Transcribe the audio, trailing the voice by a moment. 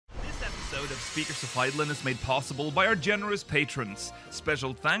episode of Speakers of Eidolon is made possible by our generous patrons.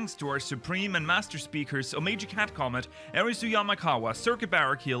 Special thanks to our Supreme and Master Speakers Omeji Cat Comet, Erisu Yamakawa, Circuit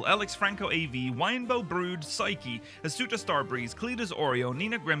Barrakiel, Alex Franco AV, Winebow Brood, Psyche, Asuta Starbreeze, Cletus Oreo,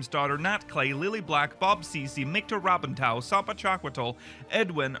 Nina Grimsdaughter, Nat Clay, Lily Black, Bob Cece, Mictor Rabentau, Sapa Chakwatol,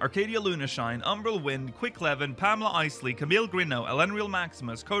 Edwin, Arcadia Lunashine, Umbral Wind, Quick Levin, Pamela Isley, Camille Grino, Elenriel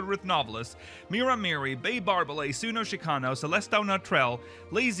Maximus, Coderith Novelist, Mira Miri, Bay Barbalay, Suno Chicano, Celestau Nutrell,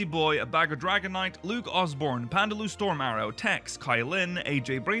 Lazy Boy, A Bag of Dragonite, Luke Osborne, Pandaloo Storm Arrow, Tex, Kylin,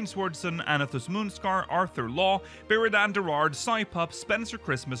 AJ Brainswordson, Anathus Moonscar, Arthur Law, Beridan Derard, Cypup, Spencer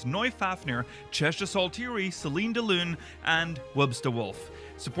Christmas, Noy Fafnir, Cheshire Saltiri, Celine DeLune, and Wubsta Wolf.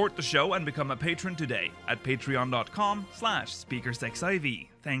 Support the show and become a patron today at patreon.com/SpeakersXIV.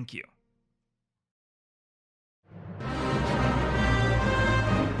 Thank you.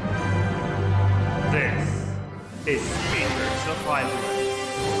 This is Speakers of Eidolon.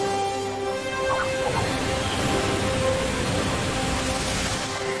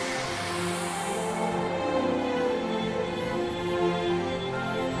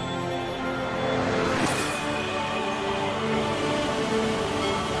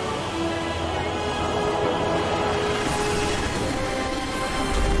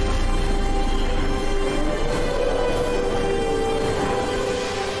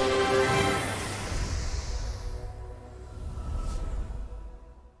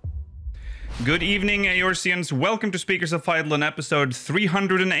 Good evening, Eorzeans. Welcome to Speakers of Eidolon, episode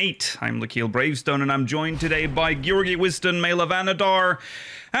 308. I'm Lakeel Bravestone, and I'm joined today by Georgi Wisdom, Mail of Anadar,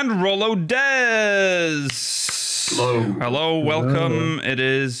 and Rollo Des. Hello. Hello, welcome. Hello. It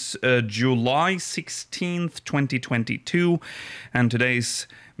is July 16th, 2022, and today's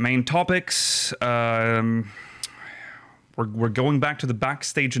main topics... We're going back to the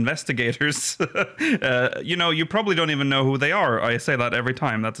backstage investigators. You know, you probably don't even know who they are. I say that every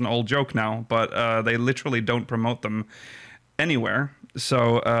time. That's an old joke now, but they literally don't promote them anywhere.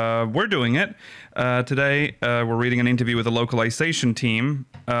 So we're doing it. Today, we're reading an interview with the Localization team.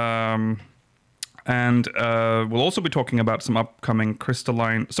 And we'll also be talking about some upcoming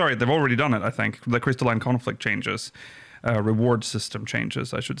Crystalline... Sorry, they've already done it, I think. The Crystalline Conflict changes. Reward system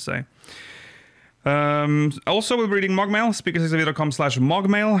changes, I should say. Also, we're reading MogMail,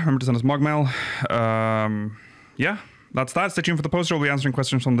 speakersxv.com/MogMail. Remember to send us MogMail. Yeah, that's that. Stay tuned for the poster. We'll be answering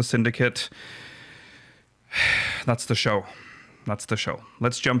questions from the Syndicate. That's the show. That's the show.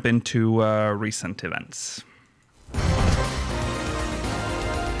 Let's jump into recent events.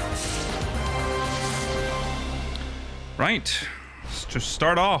 Right. Let's just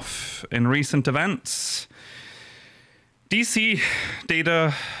start off in recent events. DC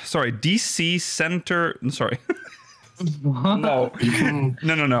Center. Sorry. No.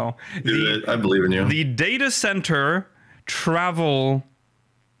 No. I believe in you. The data center travel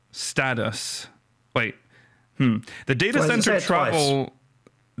status. Wait. The data center travel. Twice.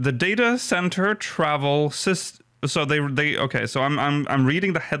 The data center travel system. So they okay. So I'm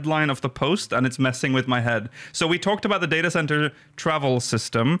reading the headline of the post and it's messing with my head. So we talked about the data center travel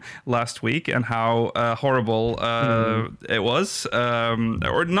system last week and how horrible it was,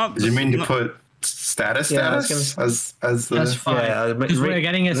 or not. Do you mean to put status as the? That's fine. Because we're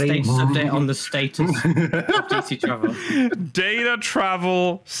getting a status update on the status of DC travel. Data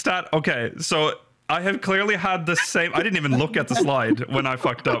travel stat. Okay, so. I have clearly had the same... I didn't even look at the slide when I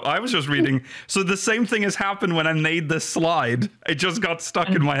fucked up. I was just reading. So the same thing has happened when I made this slide. It just got stuck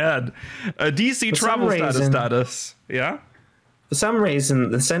in my head. DC travel status. Yeah? For some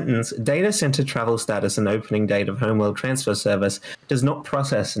reason, the sentence, data center travel status and opening date of Homeworld Transfer Service does not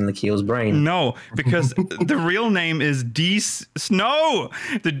process in Lakeel's brain. No, because the real name is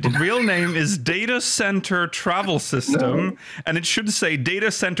the real name is Data Center Travel System, and it should say Data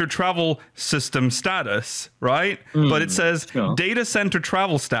Center Travel System Status, right? But it says Data Center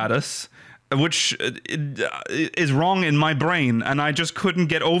Travel Status, which is wrong in my brain, and I just couldn't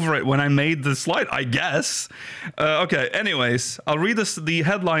get over it when I made the slide, I guess. Okay, anyways, I'll read the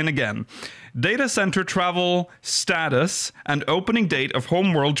headline again. Data Center Travel Status and Opening Date of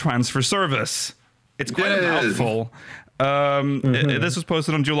Homeworld Transfer Service. It's quite a mouthful. This was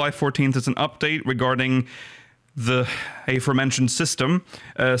posted on July 14th. It's an update regarding the aforementioned systems.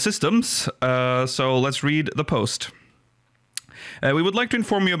 So let's read the post. We would like to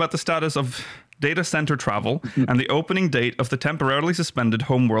inform you about the status of data center travel, and the opening date of the temporarily suspended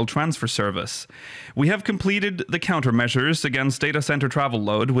Homeworld transfer service. We have completed the countermeasures against data center travel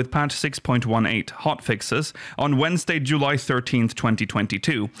load with patch 6.18 hotfixes on Wednesday, July 13th,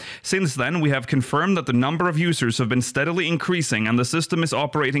 2022. Since then, we have confirmed that the number of users have been steadily increasing and the system is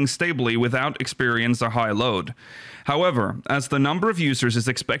operating stably without experiencing a high load. However, as the number of users is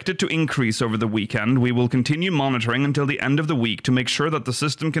expected to increase over the weekend, we will continue monitoring until the end of the week to make sure that the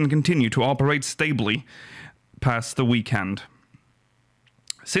system can continue to operate stably past the weekend.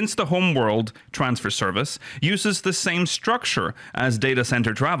 Since the Homeworld transfer service uses the same structure as data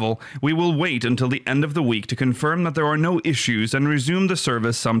center travel, we will wait until the end of the week to confirm that there are no issues and resume the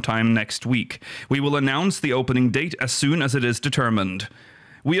service sometime next week. We will announce the opening date as soon as it is determined.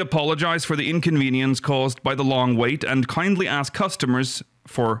 We apologize for the inconvenience caused by the long wait and kindly ask customers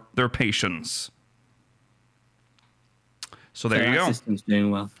for their patience. So there you go. System's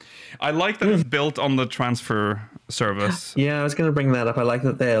doing well. I like that it's built on the transfer service. Yeah, I was going to bring that up. I like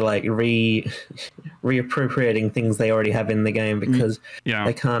that they're like reappropriating things they already have in the game because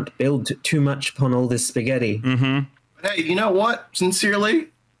they can't build too much upon all this spaghetti. Hey, you know what? Sincerely,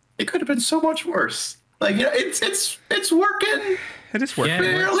 it could have been so much worse. Like, you know, it's working. It is working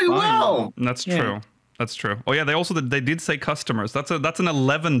fairly well. That's true. That's true. Oh yeah, they did say customers. That's an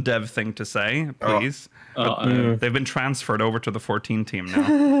 11 dev thing to say, please. They've been transferred over to the 14 team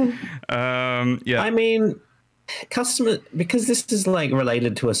now. Yeah. I mean, customer, because this is like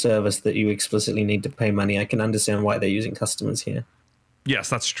related to a service that you explicitly need to pay money. I can understand why they're using customers here. Yes,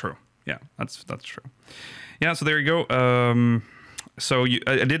 that's true. Yeah, that's true. Yeah, so there you go. So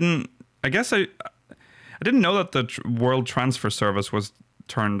I didn't know that the World Transfer Service was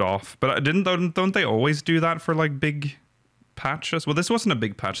turned off, but don't they always do that for like big patches? Well, this wasn't a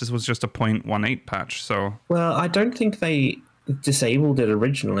big patch. This was just a 0.18 patch. So well, I don't think they disabled it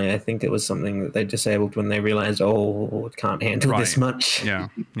originally. I think it was something that they disabled when they realized, oh, it can't handle this much. Yeah,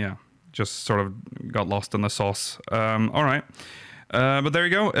 just sort of got lost in the sauce. All right. But there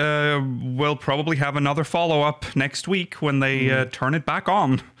you go. We'll probably have another follow-up next week when they turn it back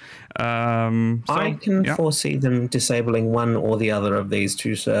on. I can foresee them disabling one or the other of these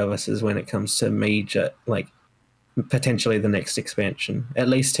two services when it comes to major, like potentially the next expansion, at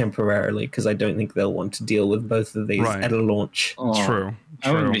least temporarily, because I don't think they'll want to deal with both of these at a launch. True.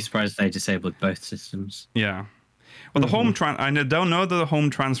 I wouldn't be surprised if they disabled both systems. Yeah. Well, the home I don't know that the home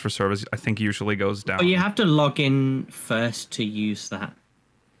transfer service, I think, usually goes down. But you have to log in first to use that.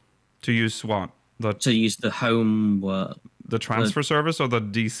 To use what? To use the home the transfer service or the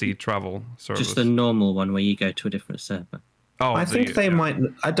DC travel service? Just the normal one where you go to a different server. Oh, I think they might.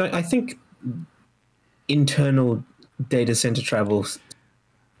 I think internal data center travel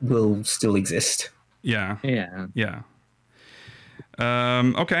will still exist. Yeah. Yeah.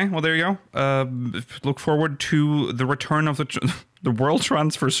 Okay, well, there you go. Look forward to the return of the World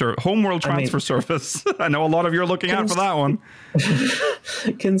Transfer Homeworld Transfer Service. I know a lot of you are looking out for that one.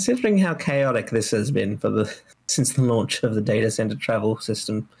 Considering how chaotic this has been since the launch of the data center travel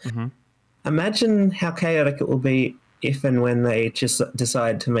system, imagine how chaotic it will be if and when they just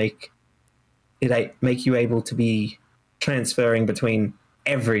decide to make you able to be transferring between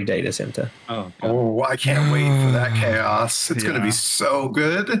every data center. Oh, I can't wait for that chaos. It's going to be so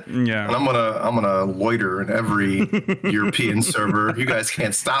good. Yeah. And I'm gonna loiter in every European server. You guys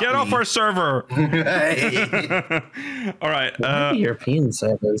can't stop me. Get off our server. Hey. All right. European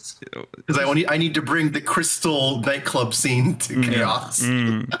servers. Because I need to bring the Crystal nightclub scene to chaos.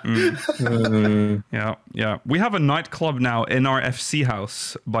 Yeah. We have a nightclub now in our FC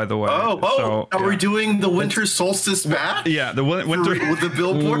house, by the way. Are we doing the winter solstice match? Yeah, the winter with the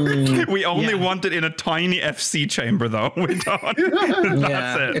billboard. We only want it in a tiny FC chamber, though. We don't.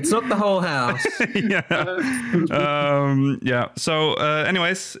 That's it. It's not the whole house. Yeah. So,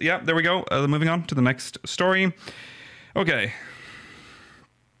 anyways, there we go. Moving on to the next story. Okay.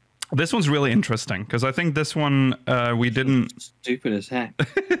 This one's really interesting because I think this one we didn't. Stupid as heck.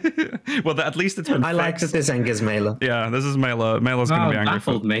 Well, at least it's been. I like that this angers Mela. Yeah, this is Mela. Mela's going to be angry.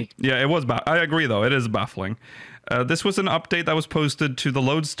 Baffled me. Yeah, it was. I agree, though. It is baffling. This was an update that was posted to the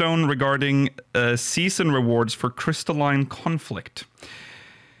Lodestone regarding season rewards for Crystalline Conflict.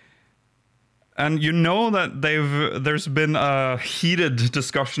 And you know that there's been a heated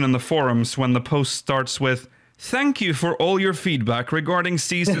discussion in the forums when the post starts with, "Thank you for all your feedback regarding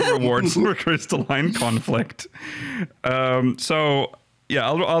season rewards for Crystalline Conflict."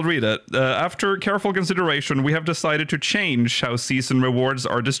 I'll read it. After careful consideration, we have decided to change how season rewards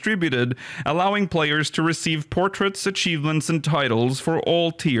are distributed, allowing players to receive portraits, achievements, and titles for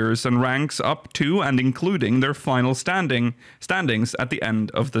all tiers and ranks up to and including their final standings at the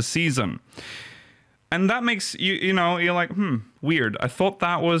end of the season. And that makes you know, you're like, weird. I thought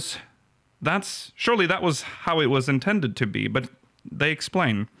surely that was how it was intended to be, but they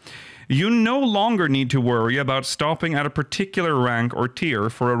explain. You no longer need to worry about stopping at a particular rank or tier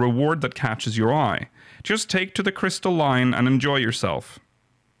for a reward that catches your eye. Just take to the crystal line and enjoy yourself.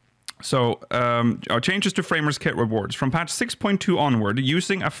 So, our changes to Framer's Kit rewards. From patch 6.2 onward,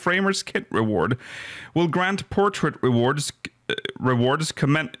 using a Framer's Kit reward will grant portrait rewards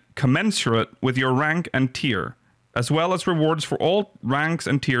commensurate with your rank and tier, as well as rewards for all ranks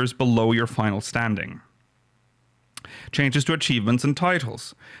and tiers below your final standing. Changes to achievements and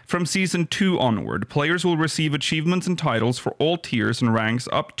titles. From Season 2 onward, players will receive achievements and titles for all tiers and ranks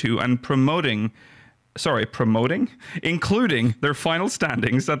up to and including their final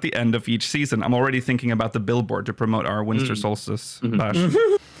standings at the end of each season. I'm already thinking about the billboard to promote our Winter Solstice bash.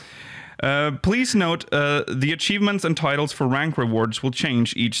 Please note, the achievements and titles for rank rewards will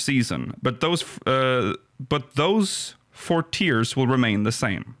change each season, but those for tiers will remain the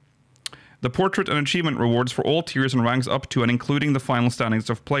same. The portrait and achievement rewards for all tiers and ranks up to and including the final standings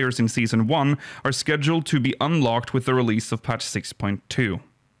of players in Season 1 are scheduled to be unlocked with the release of patch 6.2.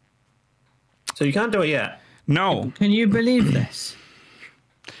 So you can't do it yet? No. Can you believe this?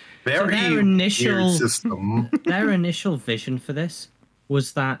 Very weird system. Their initial vision for this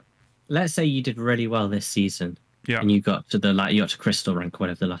was that, let's say you did really well this season, and you got to you got to crystal rank,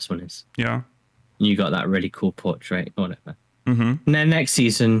 whatever the last one is. Yeah. And you got that really cool portrait or whatever. And then next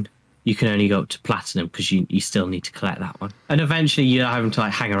season, you can only go up to platinum because you still need to collect that one. And eventually you're having to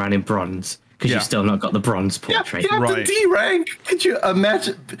like hang around in bronze because you've still not got the bronze portrait. You have to D rank. Could you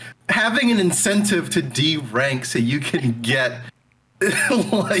imagine having an incentive to D rank so you can get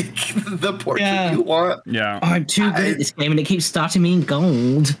like the portrait you want? Yeah. Oh, I'm too good at this game and it keeps starting me in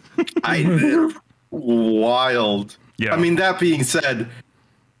gold. Wild. Yeah. I mean, that being said,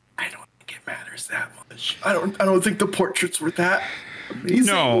 I don't think it matters that much. I don't think the portraits were that amazing.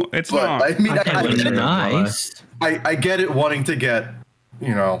 No, it's not. I mean, I It's get it. nice. I get it wanting to get,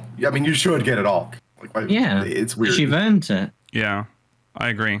 you know, I mean, you should get it all. Like, it's weird. You've earned it. Yeah, I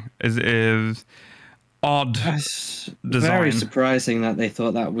agree. Is odd That's design. very surprising that they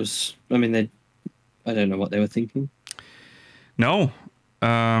thought that was. I mean, I don't know what they were thinking. No,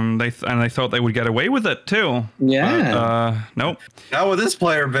 they thought they would get away with it too. Yeah. Nope. Now with this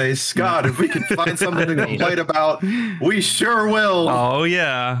player base, Scott, if we can find something to complain about, we sure will. Oh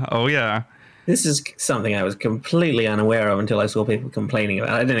yeah. Oh yeah. This is something I was completely unaware of until I saw people complaining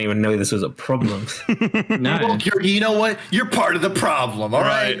about. I didn't even know this was a problem. No. Well, you know what? You're part of the problem, all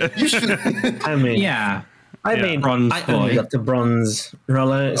right? You should. I mean, Yeah. I mean, Bronze I only boy. got to bronze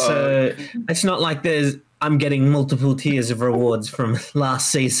roller, so it's not like I'm getting multiple tiers of rewards from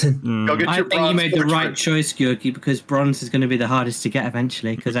last season. Go get I your think you bronze made the right portrait. choice, Georgi, because bronze is going to be the hardest to get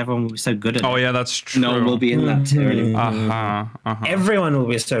eventually because everyone will be so good at it. Oh yeah, that's true. No one will be in that tier anymore. Everyone will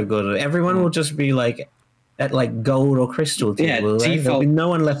be so good at it. Everyone will just be like at like gold or crystal tier. Yeah, will they? There'll be default. no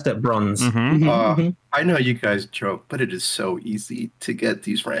one left at bronze. I know you guys joke, but it is so easy to get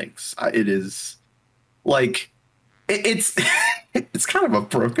these ranks. It is like it's it's kind of a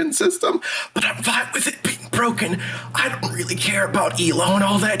broken system, but I'm fine with it being broken. I don't really care about Elo and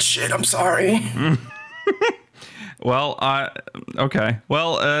all that shit. I'm sorry. Well, okay.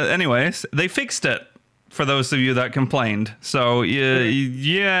 Well, anyways, they fixed it for those of you that complained. So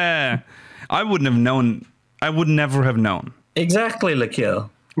yeah, I wouldn't have known. I would never have known. Exactly, Lakil.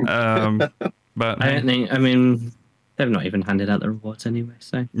 But I don't think. I mean, they've not even handed out the rewards anyway.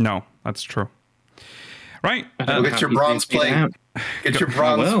 So no, that's true. Right. Go get your bronze plate. Get your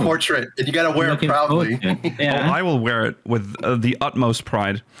bronze portrait, and you got to wear it proudly. Yeah. I will wear it with the utmost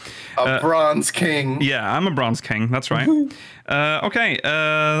pride. A bronze king. Yeah, I'm a bronze king. That's right. Okay,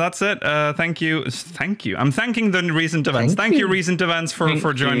 that's it. Thank you. I'm thanking the recent events. Thank you, recent events,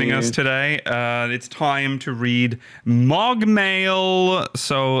 for joining us today. It's time to read MogMail.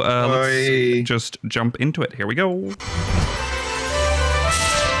 So let's just jump into it. Here we go.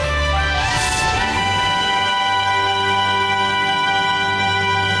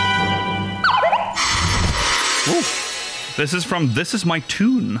 Ooh. This is my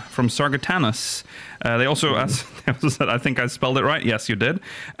tune from Sargatanus. They also asked, I think I spelled it right. Yes, you did.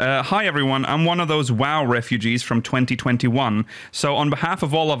 Hi, everyone. I'm one of those WoW refugees from 2021. So on behalf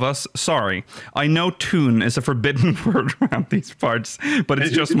of all of us, sorry. I know tune is a forbidden word around these parts, but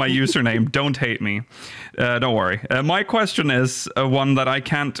it's just my username. Don't hate me. Don't worry. My question is one that I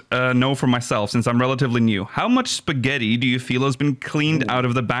can't know for myself since I'm relatively new. How much spaghetti do you feel has been cleaned out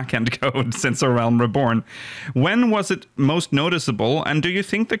of the backend code since A Realm Reborn? When was it most noticeable, and do you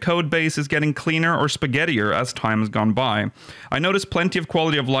think the code base is getting cleaner or spaghettier as time has gone by? I notice plenty of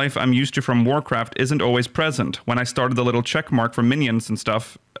quality of life I'm used to from Warcraft isn't always present. When I started the little check mark for minions and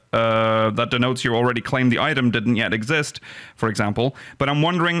stuff, that denotes you already claimed the item didn't yet exist, for example. But I'm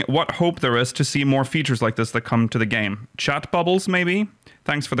wondering what hope there is to see more features like this that come to the game. Chat bubbles, maybe?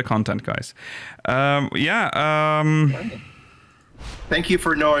 Thanks for the content, guys. Thank you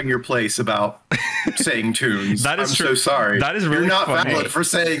for knowing your place about saying tunes. That is I'm true. so sorry. That is really You're not funny. valid for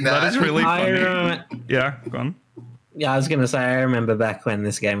saying that. That is really funny. Yeah, go on. Yeah, I was going to say, I remember back when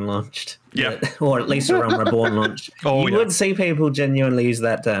this game launched. Yeah. Or at least Realm Reborn launched. You would see people genuinely use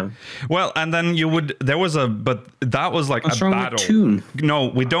that term. Well, and then you would, but that was like What's a wrong battle. with tune? No,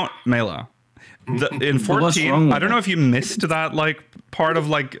 we don't, Mela. In 14, I don't know if you missed that, like, part of,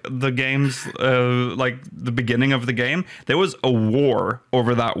 like, the game's, like, the beginning of the game. There was a war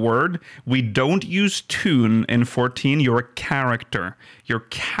over that word. We don't use tune in 14. You're a character. Your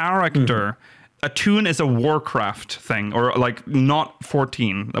character... A tune is a Warcraft thing, or like not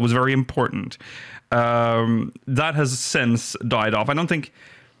 14. That was very important. That has since died off. I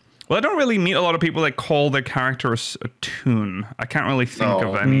don't really meet a lot of people that call their characters a tune. I can't really think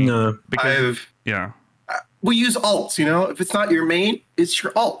of any. No. Because, we use alts, you know? If it's not your main, it's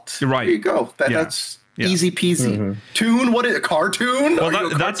your alt. You're right. There you go. That's easy peasy. Tune? What is a cartoon? Well,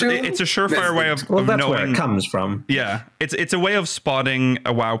 it's a surefire way of that's knowing where it comes from. Yeah, it's a way of spotting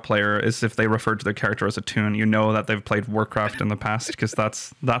a WoW player is if they refer to their character as a tune. You know that they've played Warcraft in the past because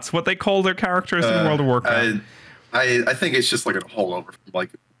that's what they call their characters in World of Warcraft. I think it's just like a holdover from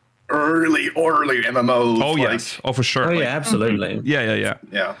like early MMOs. Oh like, yes, for sure. Oh yeah, absolutely. Yeah.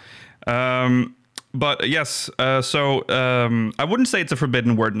 But yes, so I wouldn't say it's a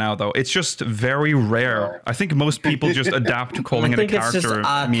forbidden word now, though. It's just very rare. I think most people just adapt to calling it a character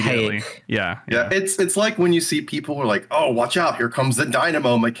immediately. Yeah. It's like when you see people who are like, "Oh, watch out! Here comes the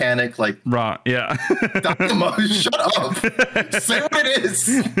dynamo mechanic!" Like, right? Yeah. Dynamo, shut up! Say what it is.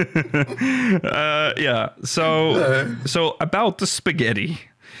 Yeah. So about the spaghetti.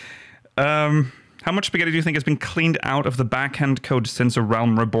 How much spaghetti do you think has been cleaned out of the backend code since A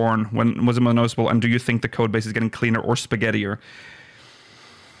Realm Reborn? When was it most noticeable? And do you think the code base is getting cleaner or spaghettier?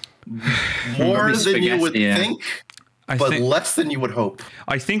 More than you would think, but less than you would hope.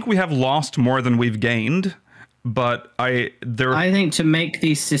 I think we have lost more than we've gained, but I think to make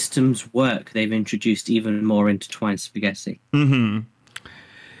these systems work, they've introduced even more intertwined spaghetti. Yeah.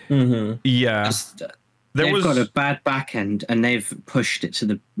 They've got a bad backend and they've pushed it to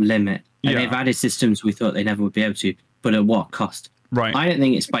the limit. And they've added systems we thought they never would be able to, but at what cost? Right. I don't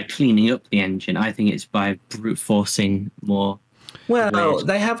think it's by cleaning up the engine. I think it's by brute forcing more. Well,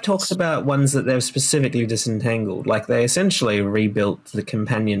 they have talked about ones that they've specifically disentangled. Like they essentially rebuilt the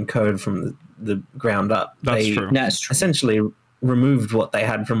companion code from the ground up. That's true. That's true. Essentially removed what they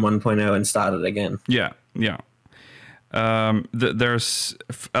had from 1.0 and started again. Yeah. There's,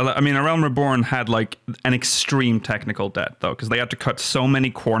 I mean, A Realm Reborn had like an extreme technical debt though, because they had to cut so many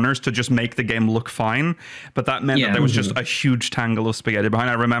corners to just make the game look fine. But that meant that there was just a huge tangle of spaghetti behind.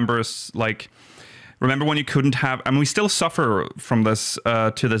 I remember remember when you couldn't have, I mean, we still suffer from this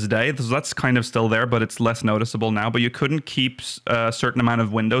to this day. So that's kind of still there, but it's less noticeable now. But you couldn't keep a certain amount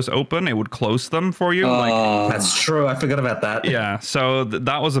of windows open. It would close them for you. That's true. I forgot about that. Yeah, so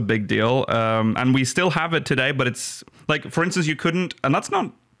that was a big deal. And we still have it today, but it's like, for instance, you couldn't, and that's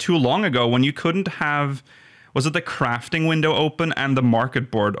not too long ago, when you couldn't have, was it the crafting window open and the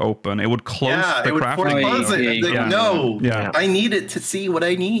market board open? It would close the crafting window. I need it to see what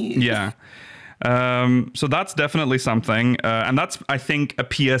I need. Yeah. So that's definitely something, and that's, I think, a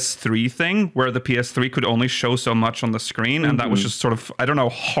PS3 thing where the PS3 could only show so much on the screen, and that was just sort of, I don't know,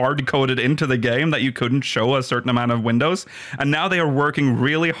 hard coded into the game that you couldn't show a certain amount of windows. And now they are working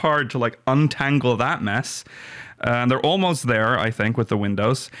really hard to like untangle that mess. And they're almost there, I think, with the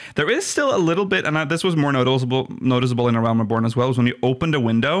windows. There is still a little bit, and this was more noticeable in A Realm Reborn as well, was when you opened a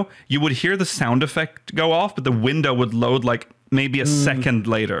window, you would hear the sound effect go off, but the window would load like maybe a second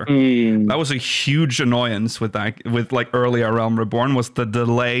later. That was a huge annoyance with that, with like early A Realm Reborn, was the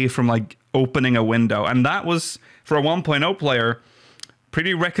delay from like opening a window. And that was, for a 1.0 player,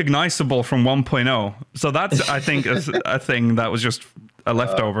 pretty recognizable from 1.0. So that's, I think, is a thing that was just a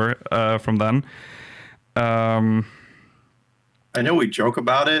leftover from then. I know we joke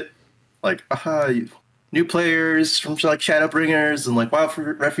about it, like, new players from like Shadowbringers and like WoW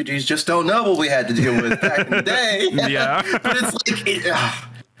refugees just don't know what we had to deal with back in the day. Yeah, but it's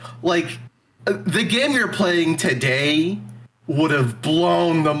like, the game you're playing today would have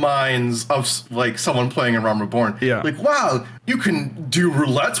blown the minds of like someone playing in Realm Reborn. Yeah. Like, wow, you can do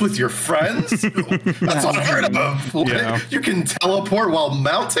roulettes with your friends? That's unheard of. Yeah. You can teleport while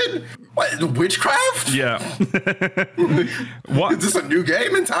mounted? What, witchcraft? Yeah. What? Is this a new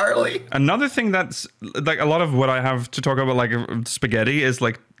game entirely? Another thing that's like a lot of what I have to talk about, like spaghetti, is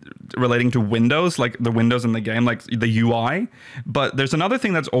like relating to Windows, like the Windows in the game, like the UI. But there's another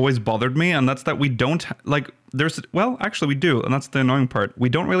thing that's always bothered me, and that's that we don't like. Well, actually, we do, and that's the annoying part. We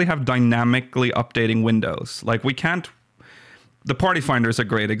don't really have dynamically updating windows. Like we can't. The Party Finder is a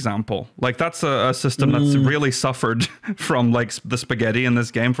great example. Like that's a system that's really suffered from like the spaghetti in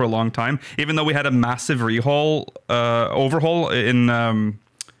this game for a long time. Even though we had a massive overhaul in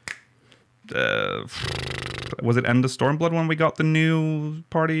was it End of Stormblood when we got the new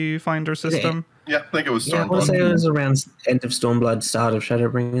Party Finder system? Yeah, I think it was Stormblood. Yeah, I want to say it was around End of Stormblood, start of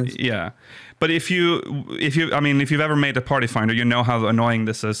Shadowbringers. Yeah. But if you've ever made a Party Finder, you know how annoying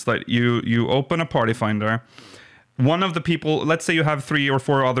this is. Like you open a Party Finder. One of the people, let's say you have 3 or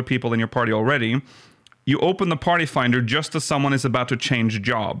 4 other people in your party already, you open the Party Finder just as someone is about to change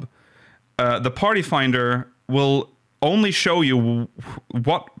job. The Party Finder will only show you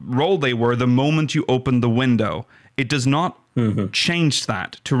what role they were the moment you open the window. It does not change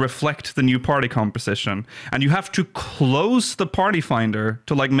that to reflect the new party composition. And you have to close the Party Finder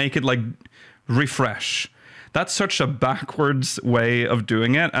to like make it like refresh. That's such a backwards way of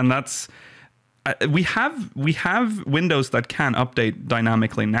doing it, and that's... we have windows that can update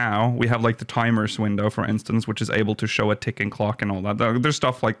dynamically now. We have like the timers window, for instance, which is able to show a ticking clock and all that. There's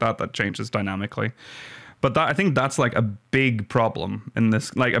stuff like that changes dynamically. But I think that's like a big problem in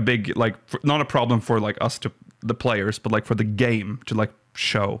this, like a big, like not a problem for like us to the players, but like for the game to like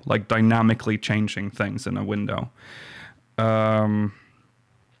show like dynamically changing things in a window.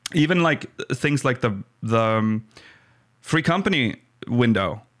 Even like things like the free company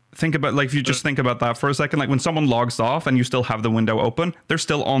window. Think about, like, if you just think about that for a second, like when someone logs off and you still have the window open, they're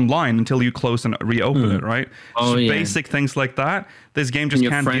still online until you close and reopen it, right? Oh, just yeah. Basic things like that. This game just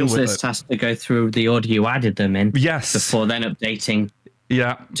can't deal with it. Your friends list has to go through the order you added them in. Yes. Before then updating.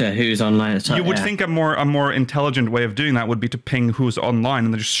 Yeah. To who's online. You would think a more intelligent way of doing that would be to ping who's online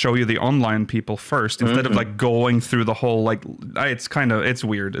and then just show you the online people first instead of like going through the whole like. It's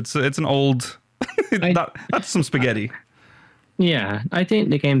weird. It's an old. That's some spaghetti. Yeah, I think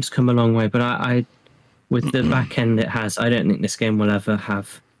the game's come a long way, but I with the back end it has, I don't think this game will ever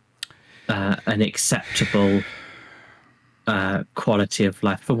have an acceptable quality of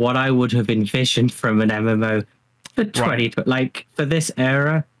life for what I would have envisioned from an MMO for 20. Right. Like for this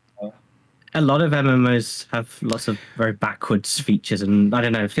era, a lot of MMOs have lots of very backwards features, and I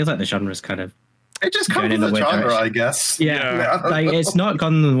don't know, it feels like the genre's kind of. It just comes with the genre, direction. I guess. Yeah. Like it's not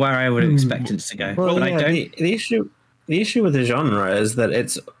gone where I would have expected it to go. Well, but yeah, I don't. The issue with the genre is that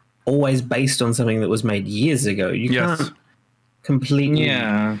it's always based on something that was made years ago. You can't completely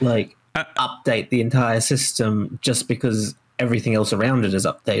update the entire system just because everything else around it is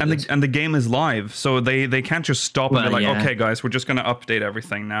updated. And the game is live, so they can't just stop and be like, okay, guys, we're just going to update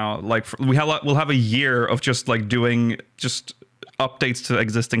everything now. Like we'll have a year of just like doing just updates to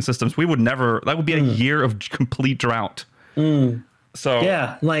existing systems. We would never. That would be a year of complete drought. So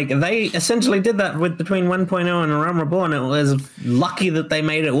yeah, like they essentially did that with between 1.0 and Realm Reborn. It was lucky that they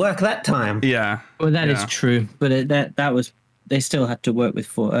made it work that time. Yeah, well, that is true, but that was they still had to work with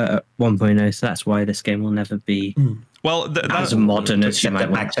 1.0, so that's why this game will never be as modern as you might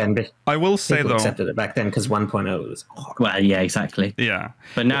want. I will say People though, accepted it back then because 1.0 was hard. Well, yeah, exactly. Yeah,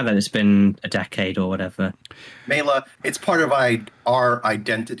 but now that it's been a decade or whatever, Mela, it's part of our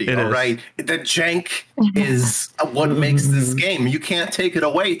identity. Right, the jank is what makes this game. You can't take it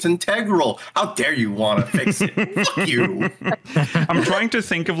away. It's integral. How dare you want to fix it? Fuck you. I'm trying to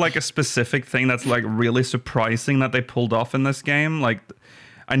think of like a specific thing that's like really surprising that they pulled off in this game. Like,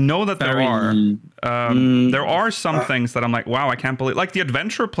 I know that there are some things that I'm like, wow, I can't believe. Like the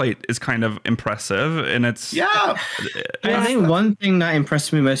adventure plate is kind of impressive, and it's I think one thing that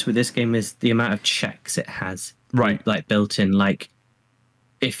impressed me most with this game is the amount of checks it has, right? Like built in. Like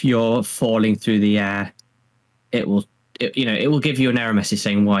if you're falling through the air, it will give you an error message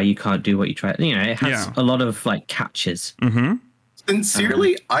saying why you can't do what you tried. You know, it has a lot of like catches.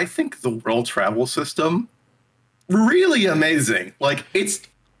 Sincerely, I think the world travel system really amazing. Like it's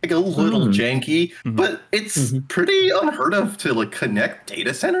like a little janky, but it's pretty unheard of to like connect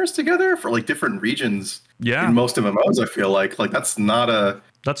data centers together for like different regions. Yeah, in most MMOs, I feel like that's not a.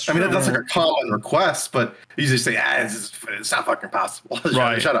 That's true. I mean, that's like a common request, but you just say, it's not fucking possible.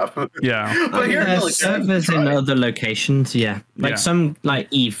 Shut up. Yeah. But here, there's servers in other locations. Yeah, like some, like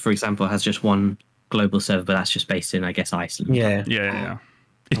Eve, for example, has just one global server, but that's just based in, I guess, Iceland. Yeah.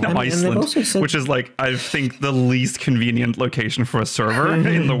 In and Iceland, also said, which is like, I think, the least convenient location for a server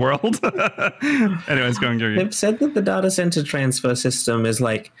in the world. Anyways, going to they've said that the data center transfer system is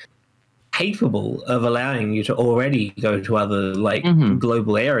like capable of allowing you to already go to other like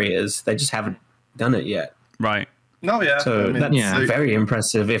global areas. They just haven't done it yet. Right. No, yeah. So that's very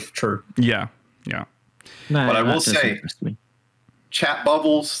impressive if true. Yeah. No, but I will that does say, interest me. chat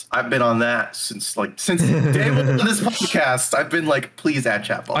bubbles, I've been on that since day one of this podcast. I've been like, please add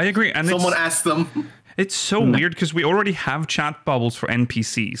chat bubbles. I agree. And someone asked them. It's so weird because we already have chat bubbles for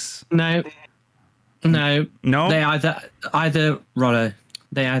NPCs. No. They either Rollo.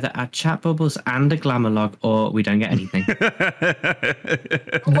 They either add chat bubbles and a glamour log, or we don't get anything.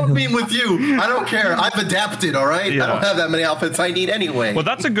 I'm being with you. I don't care. I've adapted. All right. Yeah. I don't have that many outfits I need anyway. Well,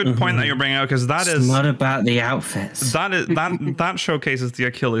 that's a good point that you're bringing out, because It's not about the outfits. That showcases the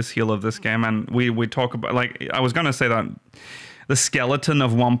Achilles heel of this game, and we talk about, like, I was gonna say that the skeleton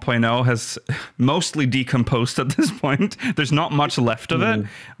of 1.0 has mostly decomposed at this point. There's not much left of it,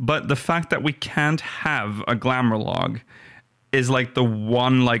 but the fact that we can't have a glamour log is like the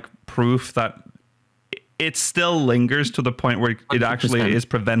one like proof that it still lingers to the point where it actually 100%. is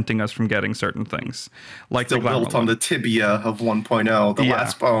preventing us from getting certain things, like still the glamour built on log. the tibia of 1.0, the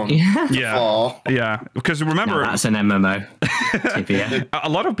last bone. Yeah, Fall. yeah. Because remember, No, that's an MMO. Tibia. a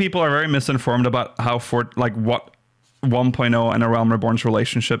lot of people are very misinformed about how what 1.0 and A Realm Reborn's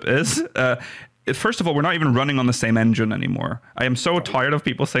relationship is. First of all, we're not even running on the same engine anymore. I am so tired of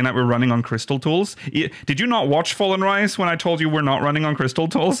people saying that we're running on Crystal Tools. Did you not watch Fallen Rise when I told you we're not running on Crystal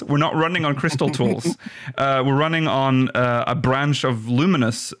Tools? We're not running on Crystal Tools. We're running on a branch of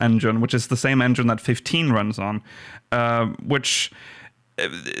Luminous engine, which is the same engine that 15 runs on, and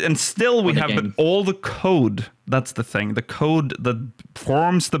still we have all the code. That's the thing. The code that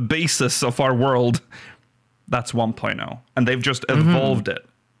forms the basis of our world, that's 1.0. And they've just evolved it.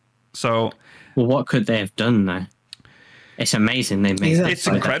 So... Well, what could they have done though? It's amazing they made It's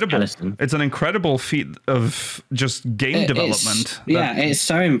incredible. It's an incredible feat of just game development. It's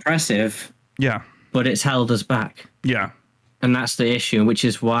so impressive. Yeah. But it's held us back. Yeah. And that's the issue, which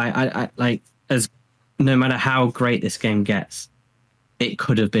is why I like, as no matter how great this game gets, it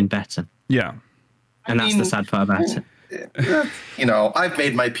could have been better. Yeah. And that's the sad part about it. You know, I've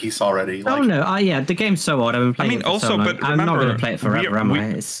made my peace already. Oh no! The game's so odd. I've been playing it for so long. But I'm not remember, going to play it forever, am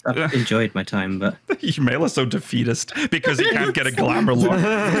I? I've enjoyed my time, but Email is so defeatist because he can't get a glamour log.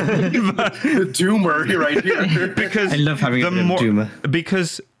 The doomer right here. Because I love having a bit of doomer.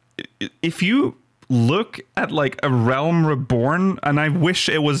 Because if you look at like A Realm Reborn, and I wish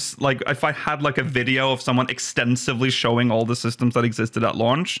it was like if I had like a video of someone extensively showing all the systems that existed at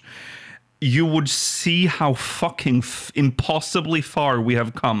launch, you would see how fucking impossibly far we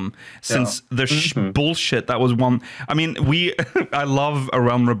have come since the bullshit that was one. I mean, I love A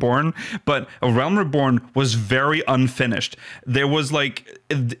Realm Reborn, but A Realm Reborn was very unfinished. There was like,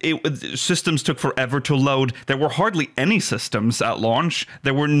 systems took forever to load. There were hardly any systems at launch.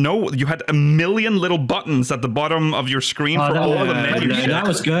 You had a million little buttons at the bottom of your screen for all the menu shit. That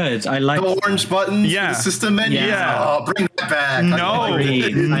was good. I like the orange buttons. Yeah. The system menu. Yeah. Oh, bring that back. No.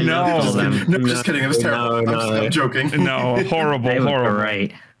 No, I'm just kidding. It was terrible. I'm joking. No, horrible.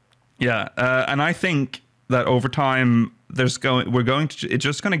 Great. Yeah, and I think that over time it's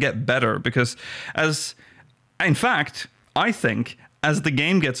just going to get better because I think as the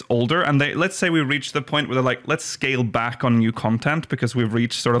game gets older and let's say we reach the point where they're like, let's scale back on new content because we've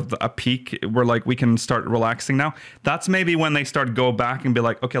reached sort of a peak where like we can start relaxing now. That's maybe when they start go back and be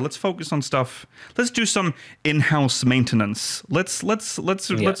like, okay, let's focus on stuff. Let's do some in-house maintenance. Let's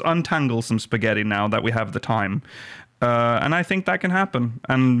untangle some spaghetti now that we have the time. And I think that can happen.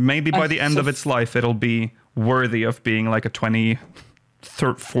 And maybe by the end of its life, it'll be worthy of being like a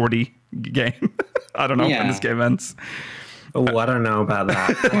 2040 game. I don't know when this game ends. Oh, I don't know about that.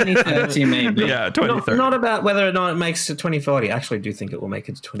 2030 maybe. Yeah, 2030. Not about whether or not it makes it to 2040. I actually do think it will make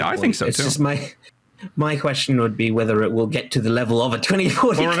it to 2040. I think so, it's too. Just my question would be whether it will get to the level of a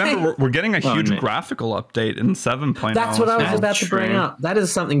 2040. Well, remember, we're getting a huge graphical update in 7.0. That's what I was about to bring up. That is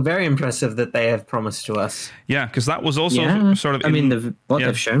something very impressive that they have promised to us. Yeah, because that was also sort of...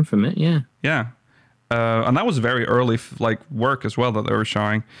 they've shown from it, yeah. Yeah. And that was very early work as well that they were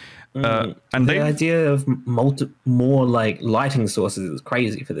showing. And the idea of more like lighting sources is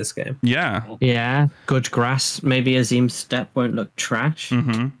crazy for this game. Yeah, good grass. Maybe Azim's step won't look trash.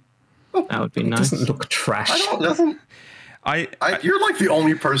 Mm-hmm. That would be nice. It doesn't look trash. You're like the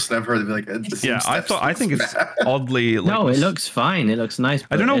only person I've heard of like. I think it's oddly. No, it looks fine. It looks nice.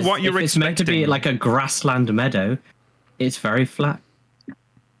 I don't know what you're expecting. It's meant to be like a grassland meadow. It's very flat.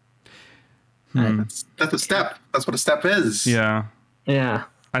 That's a step. That's what a step is. Yeah. Yeah.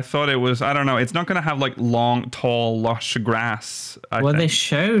 I thought it was, I don't know, it's not going to have like long, tall, lush grass. I Well, think. they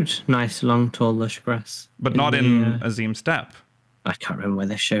showed nice, long, tall, lush grass. But not in Azim Steppe. I can't remember where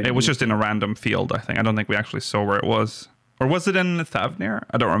they showed it. It was just in a random field, I think. I don't think we actually saw where it was. Or was it in Thavnir?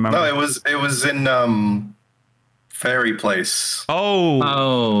 I don't remember. No, it was in Fairy Place. Oh.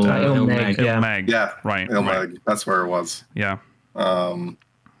 Ilmeg, yeah. Ilmeg. Yeah. Right. Ilmeg. Right. That's where it was. Yeah.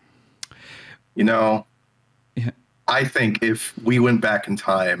 You know, Yeah. I think if we went back in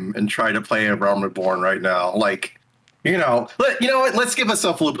time and tried to play a Realm Reborn right now, like, you know what? Let's give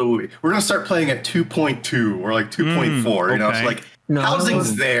ourselves a little bit of movie. We're gonna start playing at 2.2 or like 2.4. You know, okay. so like No.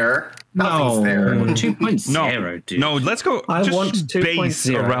 housing's there. Housing's No, there. 2.0, dude. No, let's go. I just want base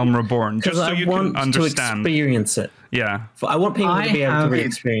a 2.0, Realm Reborn, just Because so I you want can to understand. experience it. Yeah. I want people I to be able have- to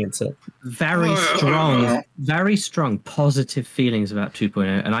experience it. Very strong positive feelings about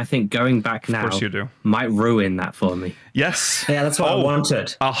 2.0, and I think going back now course you do. might ruin that for me. Yes. Yeah, that's what I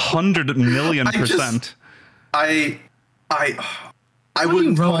wanted. 100 million percent. I I'm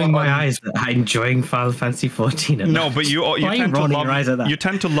wouldn't call rolling it my eyes at I'm enjoying Final Fantasy 14. No, but you Why are you tend to rolling your eyes at love that? you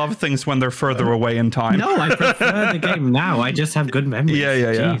tend to love things when they're further away in time. No, I prefer the game now. I just have good memories. Yeah.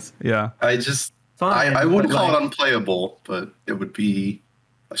 Jeez. Yeah. I just Fine, I wouldn't but, call like- it unplayable, but it would be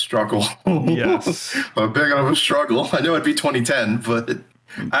a struggle. Yes. A big enough a struggle. I know it'd be 2010, but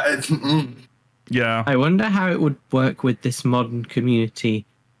Yeah. I wonder how it would work with this modern community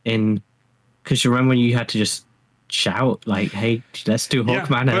because you remember when you had to just shout like, hey, let's do Yeah,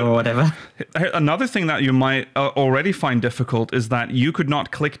 Hawkman but- or whatever. Another thing that you might already find difficult is that you could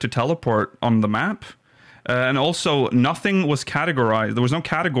not click to teleport on the map. And also, nothing was categorized. There was no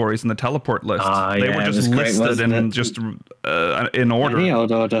categories in the teleport list. They were it just was great, listed wasn't in it? just in order. Any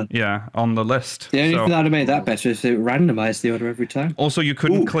old order. Yeah, on the list. The only So- thing that would have made that better is to randomize the order every time. Also, you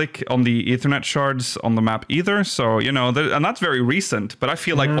couldn't click on the Ethernet shards on the map either. So, you know, and that's very recent. But I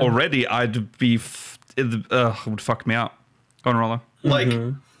feel like already I'd be... it would fuck me up. Go on, Rollo. like,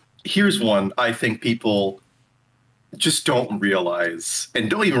 here's one I think people just don't realize and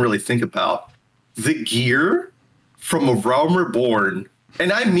don't even really think about. The gear from a Realm Reborn,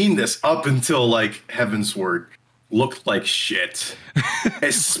 and I mean this up until like Heaven's Word, looked like shit.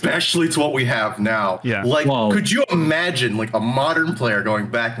 Especially to what we have now. Yeah. Like, Whoa. could you imagine like a modern player going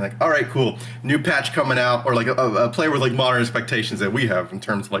back and like, all right, cool, new patch coming out, or like a player with like modern expectations that we have in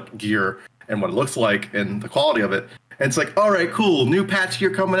terms of like gear and what it looks like and the quality of it. And it's like, all right, cool, new patch gear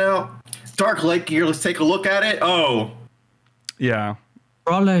coming out, Dark Light gear, let's take a look at it. Oh, Yeah.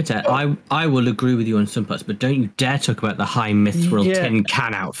 Rollo, I will agree with you on some parts, but don't you dare talk about the high mithril Yeah. tin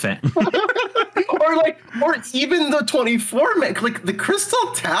can outfit. or even the 24 mech, like the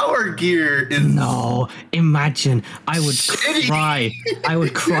Crystal Tower gear is No, imagine. I would Shitty. cry. I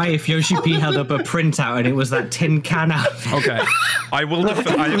would cry if Yoshi P held up a printout and it was that tin can outfit. Okay. I will...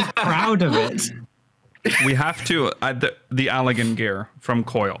 Proud of it. we have to... the Allegan gear from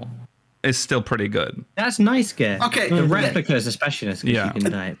Coil is still pretty good. That's nice gear. Okay, The yeah. replicas especially, because Yeah. you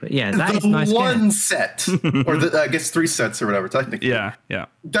can dye it. But yeah, that is the nice one gear. set, or I guess 3 sets or whatever, technically. Yeah. Yeah.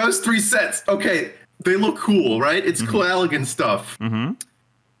 Those 3 sets, okay, they look cool, right? It's cool, elegant stuff. Mm-hmm.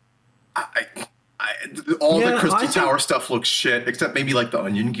 All Yeah, the Crystal I think- Tower stuff looks shit, except maybe like the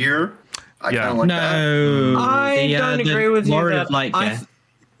onion gear. I Yeah. kind of like that. No. I don't agree with you. Warrior That of Light gear.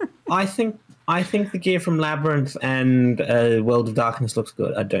 I think the gear from Labyrinth and World of Darkness looks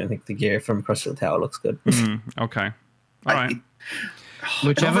good. I don't think the gear from Crystal Tower looks good. Okay. All right.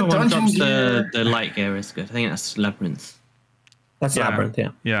 Whichever And all the one dungeon drops gear. the light gear is good. I think that's Labyrinth. That's Yeah. Labyrinth, yeah.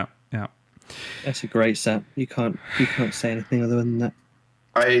 Yeah. Yeah. That's a great set. You can't say anything other than that.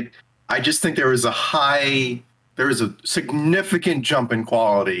 I just think there is a significant jump in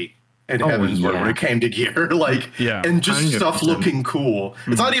quality in Heaven's Word when it came to gear, like, Yeah, and just 100%. stuff looking cool.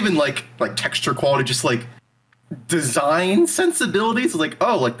 It's not even like texture quality, just like design sensibilities. Like,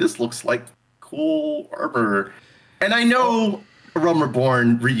 oh, like this looks like cool armor. And I know Realm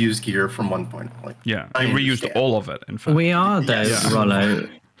Reborn reused gear from 1.0. Like, Yeah. I They reused understand. all of it, in fact. We are, though, Yes. Rollo.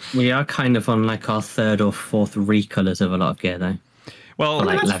 We are kind of on like our 3rd or 4th recolors of a lot of gear, though. Well,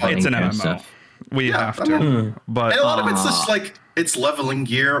 like leveling it's an and MMO. stuff. We Yeah, have I to. But And a lot of it's just like it's leveling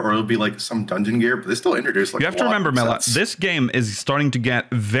gear, or it'll be like some dungeon gear, but they still introduce like. you have to a lot remember, of Mela, sets. this game is starting to get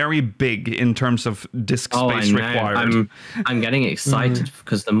very big in terms of disk Oh, I space know. required. I'm getting excited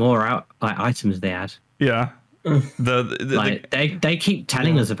because the more items they add, Yeah. The they keep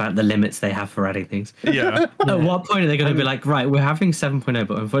telling us about the limits they have for adding things. yeah. At what point are they going to be like, right, we're having 7.0,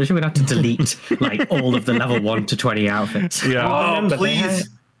 but unfortunately we're going to have to delete like all of the level 1 to 20 outfits? Yeah. Oh, Remember, they please.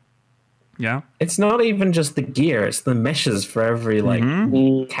 Yeah. It's not even just the gear; it's the meshes for every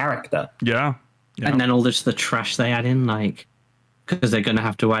character. Yeah. And then all the trash they add in, like, because they're going to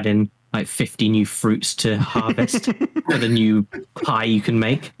have to add in like 50 new fruits to harvest for the new pie you can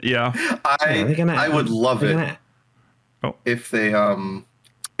make. Yeah. I would love it Oh. if they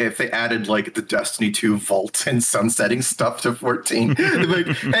added like the Destiny 2 vault and sunsetting stuff to 14. They'd be like,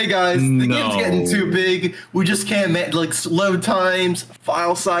 hey guys, the game's getting too big. We just can't like load times,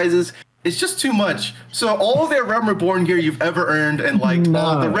 file sizes. It's just too much. So all the Realm Reborn gear you've ever earned and like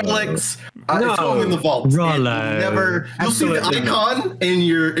all the relics, it's going in the vault. You'll see the icon in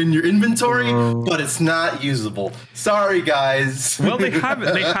your inventory, but it's not usable. Sorry, guys. Well, they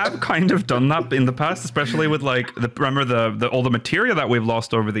have kind of done that in the past, especially with like remember all the materia that we've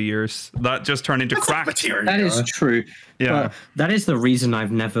lost over the years that just turned into crack material. That is true. Yeah, but that is the reason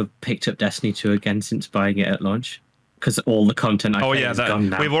I've never picked up Destiny 2 again since buying it at launch. Because all the content I play is gone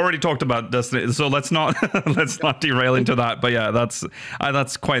now. We've already talked about Destiny, so let's not derail into that. But yeah, that's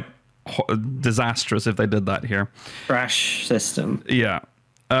quite disastrous if they did that here. Trash system. Yeah.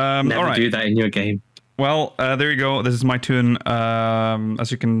 Never all right. do that in your game. Well, there you go. This is my tune.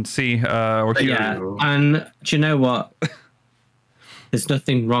 As you can see or hear. Yeah, and do you know what? There's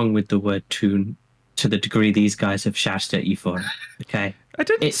nothing wrong with the word tune to the degree these guys have shouted at you for it. Okay. I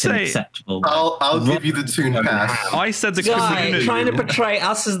didn't say. Unacceptable. I'll give you the tune pass. I said the Guy trying to portray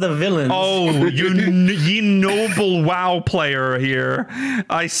us as the villains. Oh, ye noble WoW player here.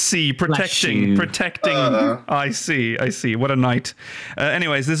 I see. Protecting. I see. What a night.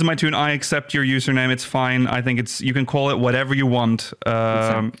 Anyways, this is my tune. I accept your username. It's fine. I think you can call it whatever you want.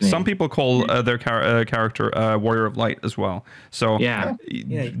 Exactly. Some people call their character Warrior of Light as well. So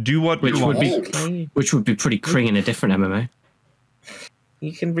do what you want. Which would be pretty cring in a different MMO.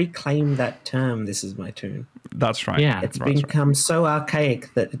 You can reclaim that term. This is my tune. That's right. Yeah, it's become so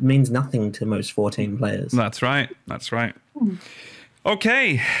archaic that it means nothing to most 14 players. That's right.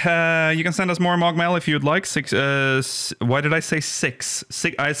 Okay, you can send us more MogMail if you'd like. Why did I say 6?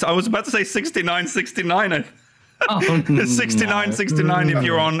 I was about to say 69. Oh, 69 if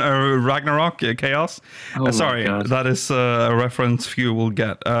you're on Ragnarok Chaos. Sorry, that is a reference few will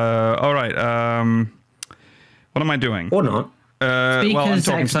get. All right. What am I doing? Or not.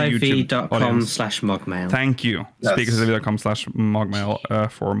 SpeakersXIV.com/MogMail. Thank you. Yes.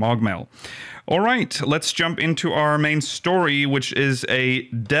 SpeakersXIV.com/MogMail for MogMail. All right, let's jump into our main story, which is a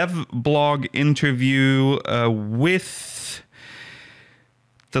dev blog interview with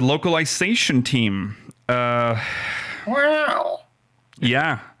the localization team. Wow.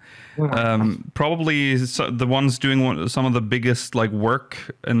 Yeah. Probably the ones doing some of the biggest like work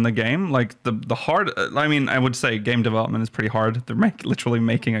in the game, like the hard. I mean, I would say game development is pretty hard. They're literally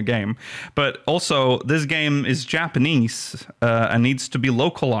making a game, but also this game is Japanese and needs to be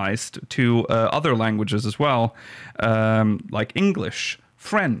localized to other languages as well, like English,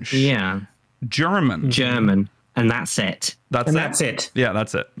 French, German, and that's it. That's it. Yeah,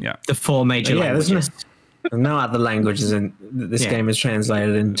 that's it. Yeah, the 4 major languages. No other languages in this game is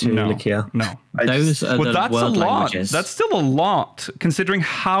translated into Likia. No. Those are the world languages. That's still a lot, considering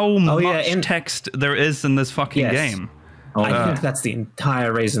how much text there is in this fucking game. I think that's the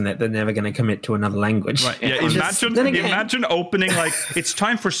entire reason that they're never going to commit to another language. Right. Yeah, imagine opening, like, it's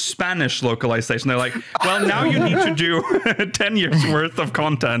time for Spanish localization. They're like, well, now you need to do 10 years worth of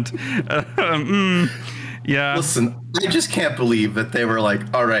content. Yeah. Listen, I just can't believe that they were like,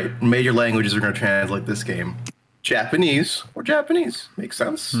 all right, major languages are going to translate this game. Japanese. Makes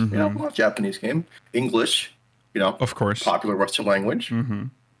sense. Mm-hmm. You know, well, Japanese game. English, of course. Popular Western language. Mm-hmm.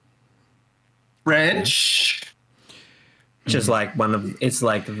 French. Which is like it's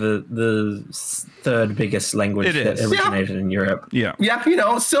like the third biggest language that originated in Europe. Yeah. Yeah,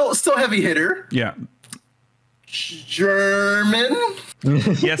 still heavy hitter. Yeah. German.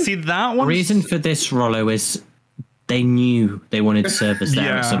 Yeah, see that one. Reason for this, Rollo, is they knew they wanted servers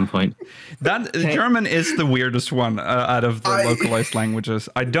there at some point. That German is the weirdest one out of the localized languages.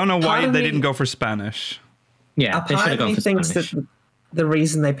 I don't know why they didn't go for Spanish. Yeah, they should have gone for thinks Spanish. That the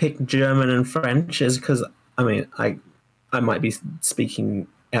reason they picked German and French is because I might be speaking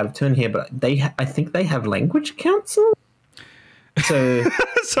out of turn here, but I think they have language council. So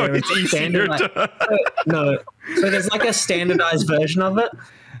it's easier so there's like a standardized version of it,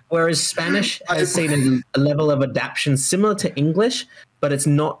 whereas Spanish has seen a level of adaptation similar to English, but it's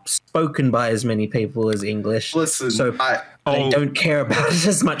not spoken by as many people as English. Listen, so they don't care about it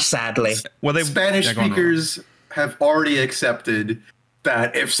as much, sadly. Well, Spanish speakers have already accepted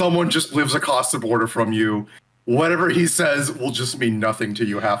that if someone just lives across the border from you, whatever he says will just mean nothing to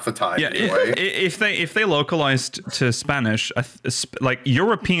you half the time. Yeah, anyway. if they localized to Spanish, like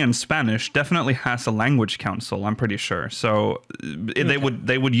European Spanish definitely has a language council. I'm pretty sure. So they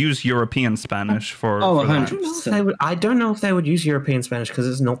would use European Spanish for. Oh, for that. 100%. I don't know if they would use European Spanish because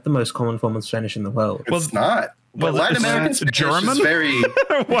it's not the most common form of Spanish in the world. It's not. Well, Latin American Spanish German? is very.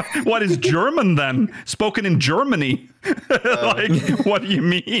 what is German then? Spoken in Germany? Like, what do you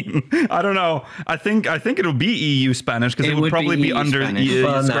mean? I don't know. I think it'll be EU Spanish because it would probably be under Square I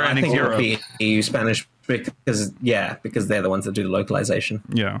Enix think Europe. it would be EU Spanish because they're the ones that do the localization.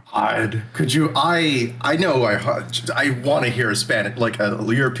 Yeah. Could you? I know. I want to hear a Spanish, like a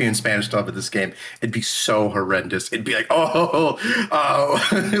European Spanish dub of this game. It'd be so horrendous. It'd be like,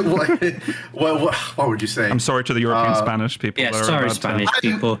 what would you say? I'm sorry to the European Spanish people. Yeah, that are sorry, about to- Spanish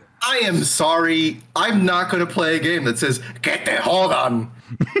people. I am sorry. I'm not going to play a game that says "get the hold on."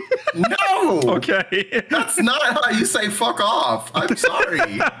 No. Okay. That's not how you say "fuck off." I'm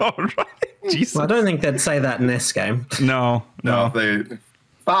sorry. All right. Jesus. Well, I don't think they'd say that in this game. No. They.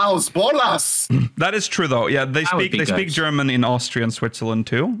 Fouls bolas. That is true, though. Yeah, they would speak be good. German in Austria and Switzerland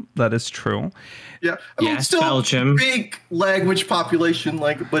too. That is true. Yeah, I mean, Yes, still Belgium. big language population,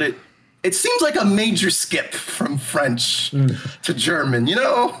 but it seems like a major skip from French to German. You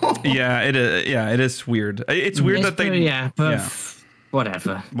know? Yeah, it is. Yeah, it is weird. It's weird that they. but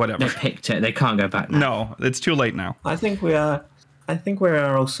whatever. Whatever. They picked it. They can't go back now. No, it's too late now. I think we are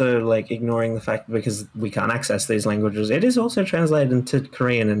also like ignoring the fact because we can't access these languages. It is also translated into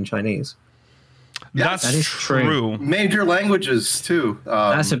Korean and Chinese. That's that is true. Major languages too.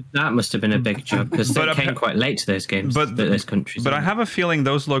 That must have been a big job because they But came quite late to those games, those countries. But I have a feeling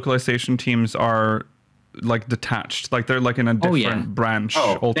those localization teams are like detached, like they're like in a different branch they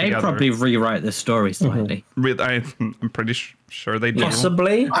altogether. probably rewrite the story slightly. I'm pretty sure they do.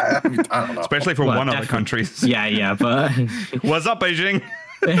 Possibly. I don't know. Especially for Well, one of the definitely. countries. Yeah, but What's up, Beijing?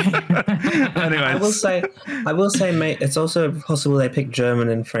 Anyways. I will say, mate, it's also possible they picked German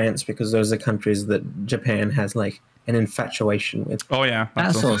and France because those are countries that Japan has like an infatuation with. Oh yeah,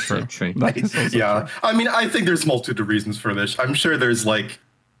 that's also true. Yeah, I mean, I think there's multitude of reasons for this. I'm sure there's like,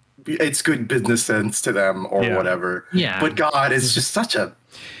 it's good business sense to them or whatever. Yeah. But God, it's just such an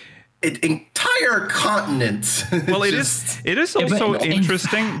entire continent. Well, it is also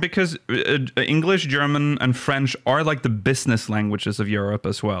interesting because English, German, and French are like the business languages of Europe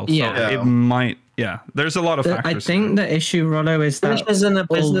as well. So it might, there's a lot of factors. I think the issue, Rollo, is that Spanish isn't a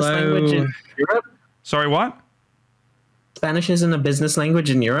business language in Europe. Sorry, what? Spanish isn't a business language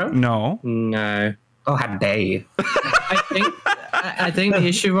in Europe? No. Oh, how dare you? I think the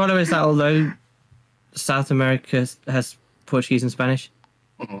issue, Rollo, is that although South America has Portuguese and Spanish,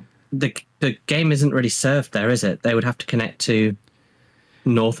 the game isn't really served there, is it? They would have to connect to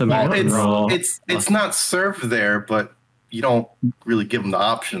North America. Well, it's not served there, but you don't really give them the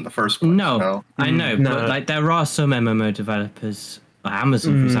option in the first place. No, you know? I know, but like there are some MMO developers, like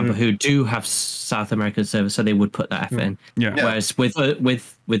Amazon, for example, who do have South American servers, so they would put that effort in. Yeah. Whereas with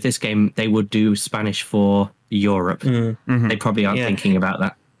this game, they would do Spanish for Europe. They probably aren't thinking about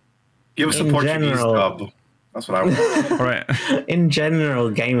that. Give us a Portuguese dub. That's what I want. All right. In general,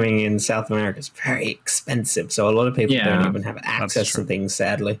 gaming in South America is very expensive, so a lot of people don't even have access to things,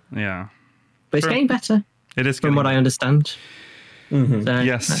 sadly. Yeah. But it's getting better. It is from what I understand. So,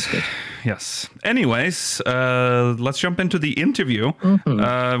 yes. That's good. Yes. Anyways, let's jump into the interview.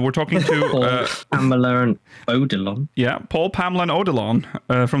 We're talking to Paul, Pamela, and Odilon. Yeah, Paul, Pamela, and Odilon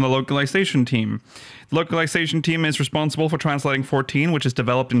from the Localization team. The Localization team is responsible for translating 14, which is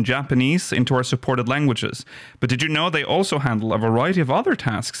developed in Japanese, into our supported languages. But did you know they also handle a variety of other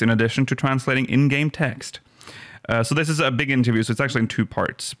tasks in addition to translating in-game text? So this is a big interview, so it's actually in 2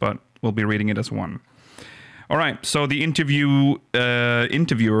 parts, but we'll be reading it as one. All right, so the interviewer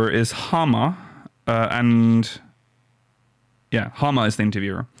is Hama, Hama is the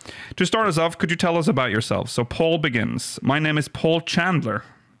interviewer. To start us off, could you tell us about yourself? So Paul begins. My name is Paul Chandler.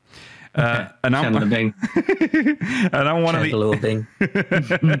 And I'm one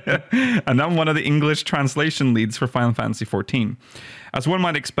of the English translation leads for Final Fantasy XIV. As one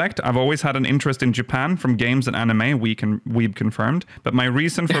might expect, I've always had an interest in Japan from games and anime, weeb confirmed, but my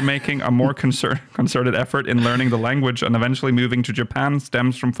reason for making a more concerted effort in learning the language and eventually moving to Japan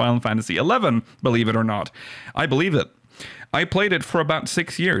stems from Final Fantasy XI, believe it or not. I believe it. I played it for about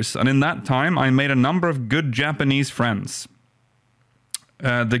 6 years, and in that time, I made a number of good Japanese friends.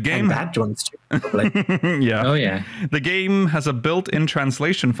 The game, and bad ones too, probably. Yeah. Oh yeah. The game has a built-in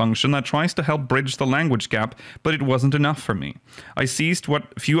translation function that tries to help bridge the language gap, but it wasn't enough for me. I seized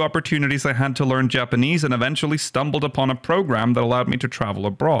what few opportunities I had to learn Japanese and eventually stumbled upon a program that allowed me to travel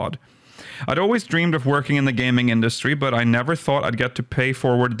abroad. I'd always dreamed of working in the gaming industry, but I never thought I'd get to pay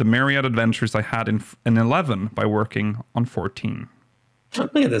forward the myriad adventures I had in 11 by working on 14.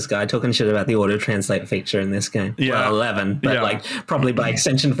 Look at this guy talking shit about the auto-translate feature in this game. Yeah. Well, 11, but Yeah. like probably by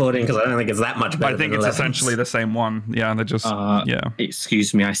extension 14, because I don't think it's that much better I think than it's 11. essentially the same one. Yeah, they just,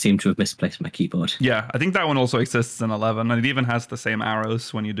 Excuse me, I seem to have misplaced my keyboard. Yeah, I think that one also exists in 11, and it even has the same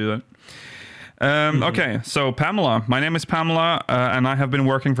arrows when you do it. Okay, so Pamela. My name is Pamela, and I have been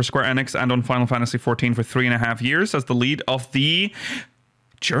working for Square Enix and on Final Fantasy XIV for 3.5 years as the lead of the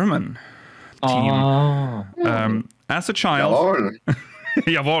German team. As a child... Jawohl.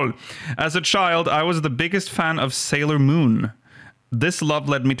 Jawohl. As a child, I was the biggest fan of Sailor Moon. This love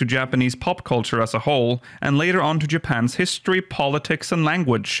led me to Japanese pop culture as a whole, and later on to Japan's history, politics, and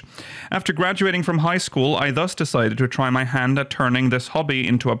language. After graduating from high school, I thus decided to try my hand at turning this hobby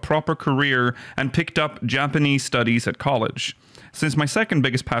into a proper career and picked up Japanese studies at college. Since my second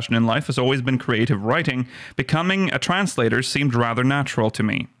biggest passion in life has always been creative writing, becoming a translator seemed rather natural to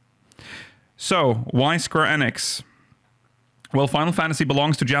me. So, why Square Enix? Well, Final Fantasy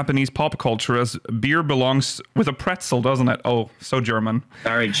belongs to Japanese pop culture as beer belongs with a pretzel, doesn't it? Oh, so German.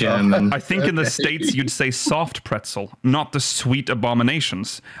 Very German. I think in the States you'd say soft pretzel, not the sweet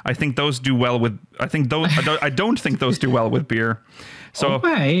abominations. I think those do well with... I don't think those do well with beer. So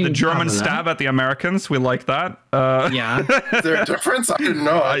the German stab at the Americans, we like that. Yeah. Is there a difference? I didn't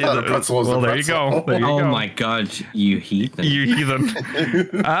know. I thought a pretzel was a there pretzel. you go. There you Oh go. my god, you heathen. You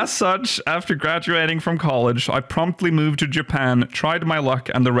heathen. As such, after graduating from college, I promptly moved to Japan, tried my luck,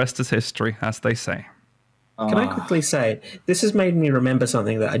 and the rest is history, as they say. Can I quickly say, this has made me remember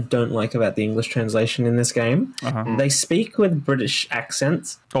something that I don't like about the English translation in this game. They speak with British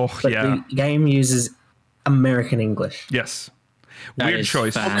accents, but the game uses American English. Yes. That Weird is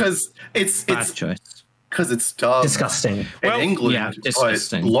choice. bad. Because Bad choice. because it's dubbed Disgusting. in England, yeah, but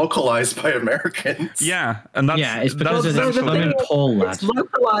disgusting. localized by Americans. Yeah, and that's... Yeah, it's because of that's the essentially- Fleming Paul lad. It's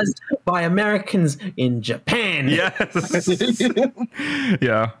localized by Americans in Japan. Yes.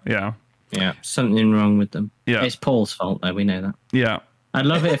 Yeah. Yeah, something wrong with them. Yeah. It's Paul's fault, though. We know that. Yeah. I'd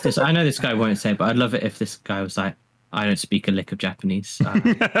love it if this... I know this guy won't say, but I'd love it if this guy was like, I don't speak a lick of Japanese.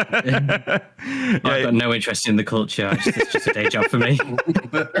 I've got no interest in the culture. It's just a day job for me.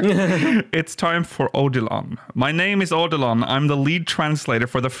 It's time for Odilon. My name is Odilon. I'm the lead translator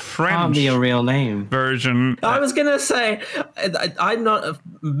for the French Can't be a real name. version. I was gonna say, I'm not.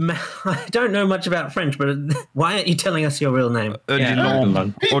 I don't know much about French, but why aren't you telling us your real name?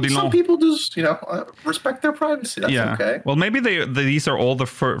 Odilon. Some people just, respect their privacy. That's okay. Well, maybe these are all the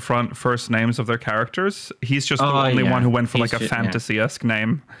first names of their characters. He's just the Oh, only yeah. one who went for He's like a just- yeah. fantasy-esque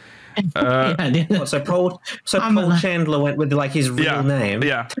name. So Paul Chandler went with like his real name.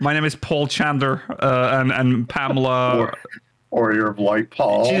 Yeah, my name is Paul Chandler, and Pamela. Warrior of White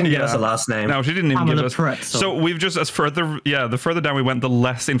Paul. She didn't give us a last name. No, she didn't even Pamela give us. Pretzel. So we've just the further down we went, the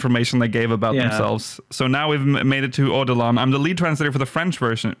less information they gave about themselves. So now we've made it to Odilon. I'm the lead translator for the French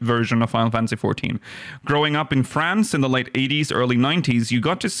version of Final Fantasy XIV. Growing up in France in the late 80s, early 90s, you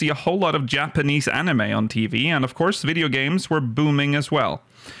got to see a whole lot of Japanese anime on TV, and of course, video games were booming as well.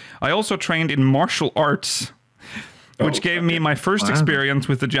 I also trained in martial arts, which gave me my first experience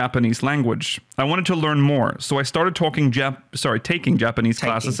with the Japanese language. I wanted to learn more, so I started taking Japanese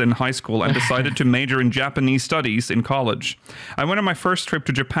classes in high school and decided to major in Japanese studies in college. I went on my first trip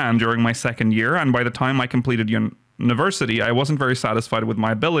to Japan during my second year, and by the time I completed university, I wasn't very satisfied with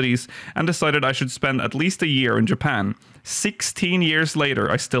my abilities and decided I should spend at least a year in Japan. 16 years later,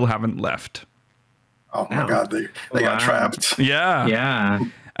 I still haven't left. Oh my God, they got trapped. Yeah. Yeah.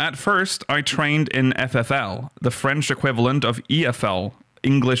 At first, I trained in FFL, the French equivalent of EFL,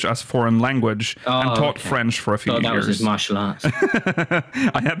 English as Foreign Language, and taught French for a few years. That was his martial arts.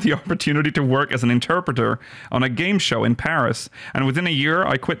 I had the opportunity to work as an interpreter on a game show in Paris, and within a year,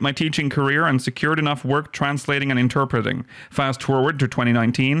 I quit my teaching career and secured enough work translating and interpreting. Fast forward to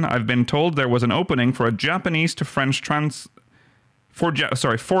 2019, I've been told there was an opening for a Japanese to French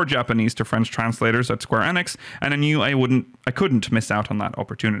four Japanese to French translators at Square Enix, and I knew I couldn't miss out on that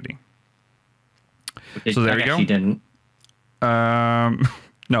opportunity. So there you go. You didn't.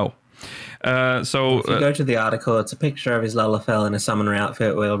 No. So If you go to the article, it's a picture of his Lalafell in a summoner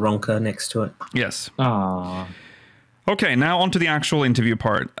outfit with a Ronka next to it. yes. Aww. Okay, now on to the actual interview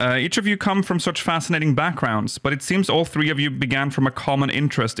part. Each of you come from such fascinating backgrounds, but it seems all three of you began from a common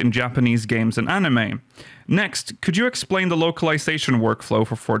interest in Japanese games and anime. Next, could you explain the localization workflow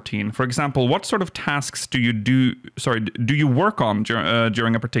for 14? For example, what sort of tasks do you work on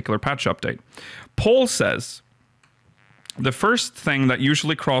during a particular patch update? Paul says, the first thing that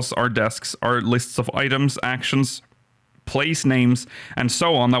usually cross our desks are lists of items, actions, place names, and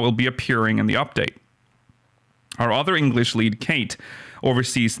so on that will be appearing in the update. Our other English lead, Kate,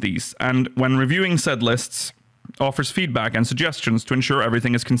 oversees these, and when reviewing said lists, offers feedback and suggestions to ensure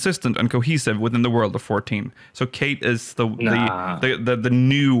everything is consistent and cohesive within the world of 14. So Kate is the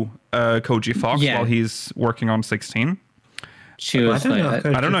new Koji Fox while he's working on 16. She was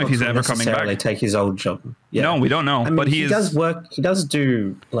I don't know if he's ever coming back. Take his old job. Yeah. No, we don't know. I mean, but he does work. He does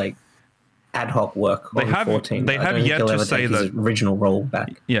do like ad hoc work on 14. They have yet to say that his original role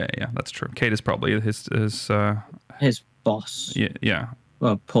back. Yeah, that's true. Kate is probably his boss. Yeah.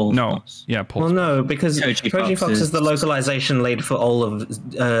 Well, Paul's boss. Yeah, Paul's Well, no, because Koji Fox is the localization lead for all of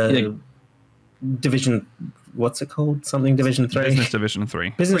Division. What's it called? Something Division 3. Business Division 3.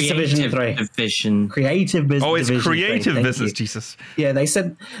 Business Division 3. Creative Business. Oh, it's Division creative 3. business. Jesus. Yeah, they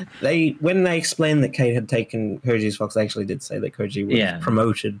said when they explained that Kate had taken Koji's Fox, they actually did say that Koji was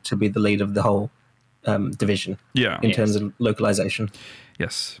promoted to be the lead of the whole division. Yeah. In terms of localization.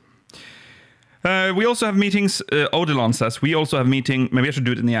 Yes. We also have meetings. Odilon says we also have meeting. Maybe I should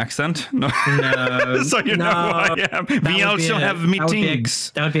do it in the accent. No. So you know who I am. We also have meetings.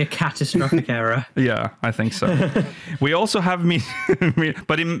 That would be a catastrophic error. Yeah, I think so. We also have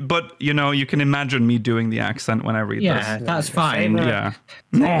but you know, you can imagine me doing the accent when I read this. Yeah, that's fine.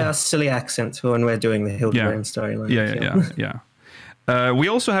 Our silly accents for when we're doing the Hildebrand storyline. Yeah. We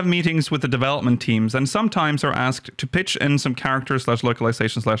also have meetings with the development teams and sometimes are asked to pitch in some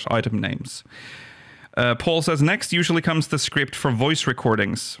character/localization/item names. Paul says next usually comes the script for voice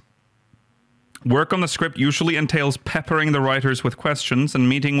recordings. Work on the script usually entails peppering the writers with questions and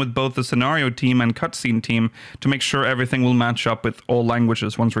meeting with both the scenario team and cutscene team to make sure everything will match up with all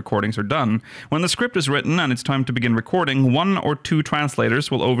languages once recordings are done. When the script is written and it's time to begin recording, 1 or 2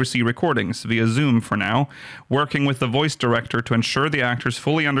 translators will oversee recordings via Zoom for now, working with the voice director to ensure the actors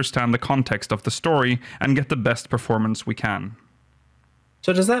fully understand the context of the story and get the best performance we can.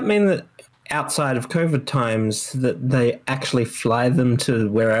 So does that mean that outside of COVID times that they actually fly them to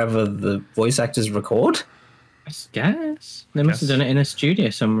wherever the voice actors record? I guess. They must have done it in a studio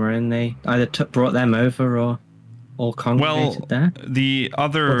somewhere and they either brought them over or congregated there. The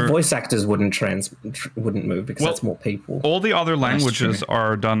other... the voice actors wouldn't move because that's more people. All the other languages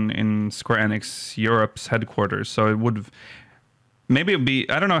are done in Square Enix Europe's headquarters, so it would... Maybe it would be...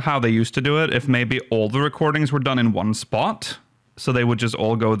 I don't know how they used to do it, if maybe all the recordings were done in one spot. So they would just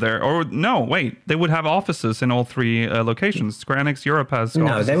all go there. Or no, wait, they would have offices in all 3 locations. Square Enix Europe has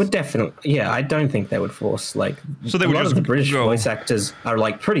offices. They would definitely... Yeah, I don't think they would force, like... So they would a lot just of the British voice actors are,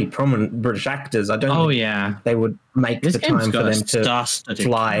 like, pretty prominent British actors. I don't think they would make the time for them to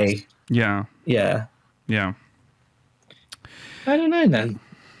fly. Yeah. Yeah. Yeah. I don't know, then.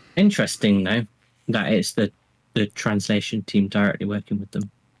 Interesting, though, that it's the translation team directly working with them.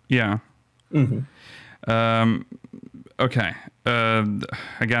 Yeah. Mm-hmm. Okay.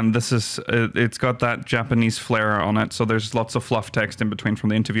 Again, this is it's got that Japanese flair on it, so there's lots of fluff text in between from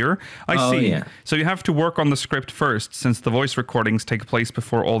the interviewer. I see. Yeah. So you have to work on the script first, since the voice recordings take place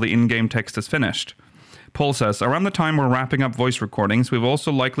before all the in-game text is finished. Paul says, around the time we're wrapping up voice recordings, we've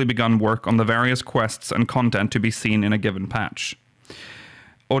also likely begun work on the various quests and content to be seen in a given patch.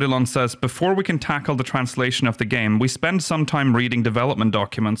 Odilon says, before we can tackle the translation of the game, we spend some time reading development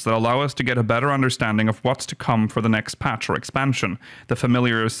documents that allow us to get a better understanding of what's to come for the next patch or expansion, the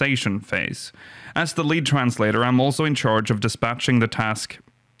familiarization phase. As the lead translator, I'm also in charge of dispatching the task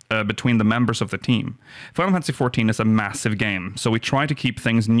between the members of the team. Final Fantasy XIV is a massive game, so we try to keep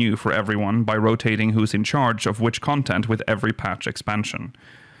things new for everyone by rotating who's in charge of which content with every patch expansion.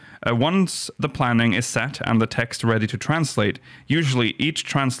 Once the planning is set and the text ready to translate, usually each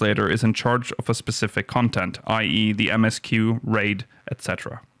translator is in charge of a specific content, i.e. the MSQ, raid,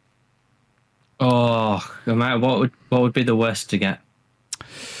 etc. Oh, no matter what would be the worst to get?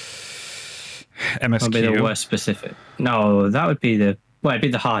 MSQ. What would be the worst specific? No, that would be it'd be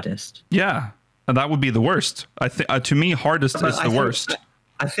the hardest. Yeah, and that would be the worst. I think to me, hardest is the worst.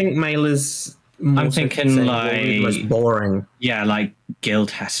 I think mail is... I'm thinking like most boring. Yeah, like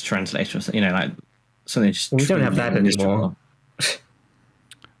Guild has translators, like something just. We don't have that anymore.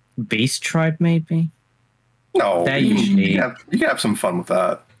 Beast Tribe, maybe. No, they're usually. You can have some fun with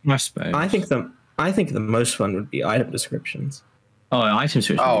that. I suppose. I think the most fun would be item descriptions. Oh, item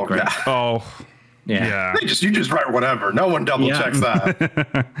descriptions would be great. Yeah. Oh, yeah. You just write whatever. No one double checks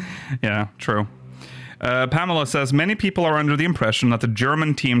that. Yeah, true. Pamela says, many people are under the impression that the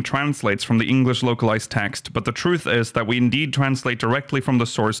German team translates from the English localized text, but the truth is that we indeed translate directly from the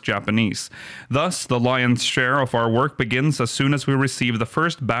source Japanese. Thus, the lion's share of our work begins as soon as we receive the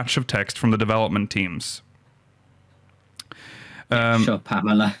first batch of text from the development teams. Sure,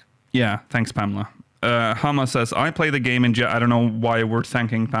 Pamela. Yeah, thanks, Pamela. Hama says, I play the game in I don't know why we're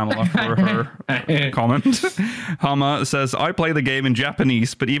thanking Pamela for her comment. Hama says, I play the game in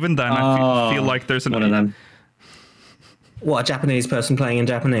Japanese, but even then I feel like there's one of them. What, a Japanese person playing in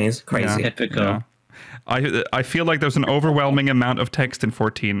Japanese? Crazy. Typical. Yeah. I feel like there's an overwhelming amount of text in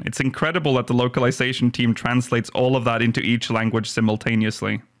 14. It's incredible that the localization team translates all of that into each language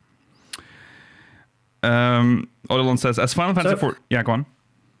simultaneously. Odilon says, as Final Fantasy 4... Yeah, go on.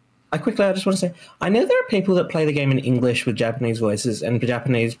 I just want to say, I know there are people that play the game in English with Japanese voices and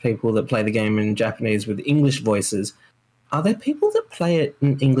Japanese people that play the game in Japanese with English voices. Are there people that play it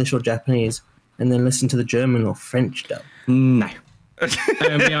in English or Japanese and then listen to the German or French dub? No.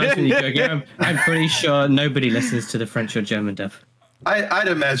 I'll be honest with you, Gogi. I'm pretty sure nobody listens to the French or German dub. I'd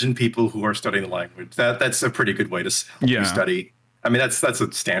imagine people who are studying the language. That's a pretty good way to study. I mean, that's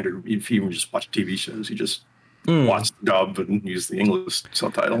a standard. If you just watch TV shows, you just watch the dub and use the English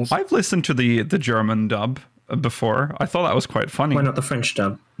subtitles. I've listened to the German dub before. I thought that was quite funny. Why not the French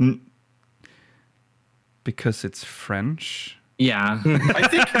dub? Because it's French. Yeah. I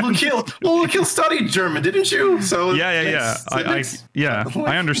think Lukil studied German, didn't you? So yeah.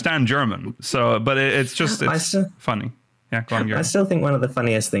 I understand German. So, but it's funny. Yeah, go on, Gary. I still think one of the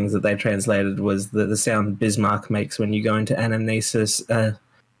funniest things that they translated was the sound Bismarck makes when you go into Anamnesis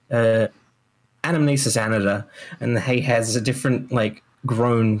Anida, and he has a different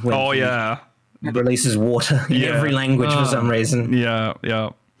groan when he releases water in every language for some reason. Yeah.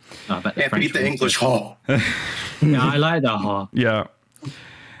 Can't beat the English hall. Yeah, I like that hall. Yeah.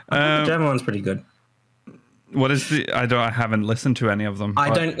 The German one's pretty good. What is I haven't listened to any of them.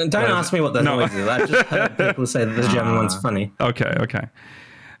 Don't ask me what the noise is. I've just heard people say that the German one's funny. Okay.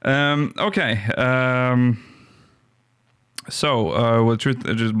 So,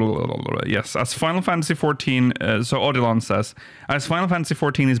 yes, as Final Fantasy XIV, so Odilon says, as Final Fantasy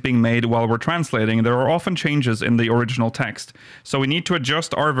XIV is being made while we're translating, there are often changes in the original text. So we need to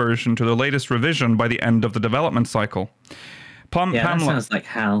adjust our version to the latest revision by the end of the development cycle. That sounds like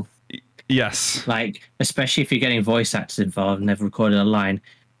hell. Yes. Especially if you're getting voice actors involved and they've recorded a line.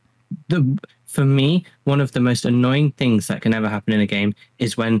 For me, one of the most annoying things that can ever happen in a game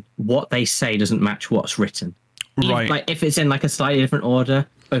is when what they say doesn't match what's written. Right. If it's in a slightly different order,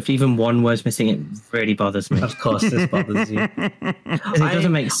 or if even one word's missing, it really bothers me. Of course, this bothers you. It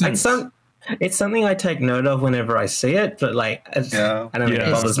doesn't make sense. It's something I take note of whenever I see it, but I don't think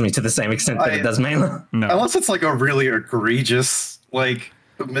it bothers me to the same extent that it does Mela. No. Unless it's a really egregious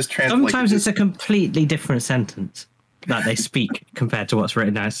mistranslation. Sometimes it's a completely different sentence that they speak compared to what's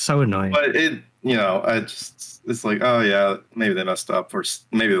written down. It's so annoying. But it's maybe they messed up, or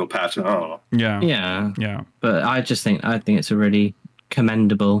maybe they'll patch it. I don't know. Yeah. But I think it's a really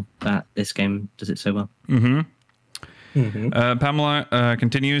commendable that this game does it so well. Pamela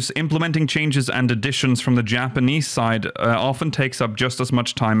continues, implementing changes and additions from the Japanese side often takes up just as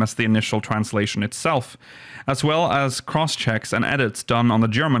much time as the initial translation itself, as well as cross-checks and edits done on the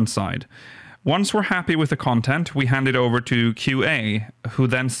German side. Once we're happy with the content, we hand it over to QA, who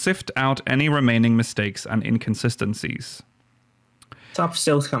then sift out any remaining mistakes and inconsistencies. Stuff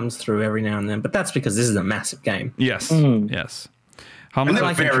still comes through every now and then, but that's because this is a massive game. Yes, yes. And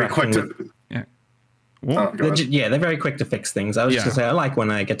they're very quick to... They're very quick to fix things. I was just going to say, I like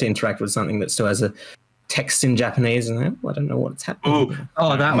when I get to interact with something that still has a text in Japanese, and I don't know what's happening.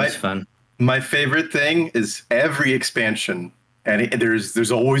 That was fun. My favorite thing is every expansion, and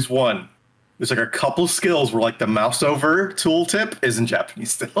there's always one. There's a couple skills where the mouse over tooltip is in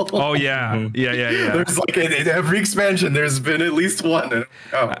Japanese still. Oh yeah. There's in every expansion there's been at least one.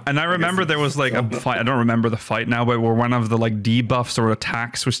 And I remember there was a fight. I don't remember the fight now, but where one of the debuffs or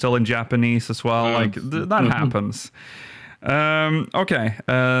attacks were still in Japanese as well. That happens. Okay.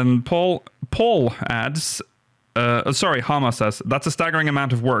 Paul adds. Hama says, that's a staggering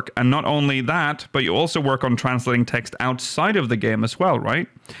amount of work. And not only that, but you also work on translating text outside of the game as well, right?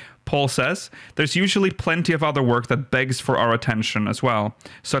 Paul says, there's usually plenty of other work that begs for our attention as well,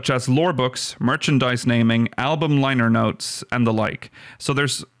 such as lore books, merchandise naming, album liner notes, and the like. So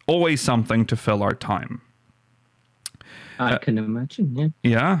there's always something to fill our time. I can imagine, yeah.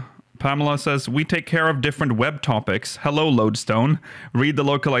 Yeah. Pamela says, we take care of different web topics. Hello, Lodestone. Read the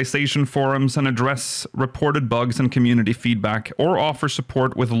localization forums and address reported bugs and community feedback, or offer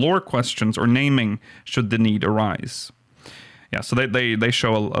support with lore questions or naming should the need arise. Yeah, so they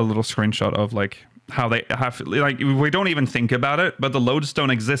show a little screenshot of how they have we don't even think about it, but the Lodestone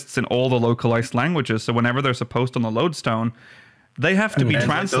exists in all the localized languages. So whenever there's a post on the Lodestone, they have to be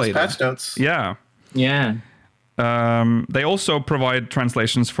translated. Those patch notes. Yeah. They also provide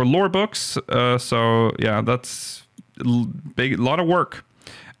translations for lore books. So yeah, that's a lot of work.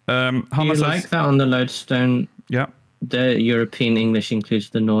 Do Hama you says, like that on the lodestone? yeah, The European English includes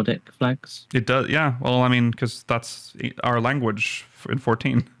the Nordic flags. it does. Yeah, well, I mean, because that's our language in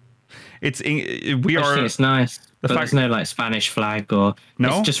 14. We I just are. think it's nice. But fact- there's no like Spanish flag or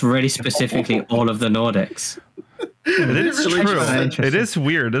No? It's just really specifically all of the Nordics. It is really true. interesting. It is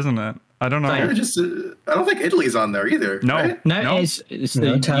weird, isn't it? I don't know. Like- They're just, I don't think Italy's on there either. No. right? No, it's No,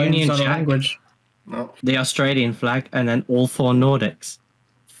 the Italian's Union not a Jack, language. No. the Australian flag, and then all 4 Nordics.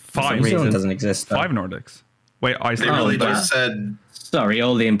 Five. New Zealand reason. doesn't exist. Though. 5 Nordics. Wait, They Iceland. really but- just said Sorry,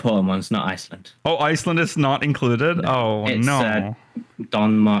 all the important ones, not Iceland. Oh, Iceland is not included? Oh, It's, no.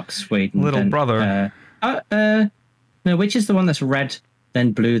 Denmark, Sweden. Little then, brother. No, which is the one that's red,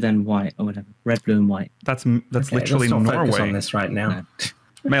 then blue, then white, or whatever. Red, blue, and white. That's Okay, literally let's not focus on Norway. this right now.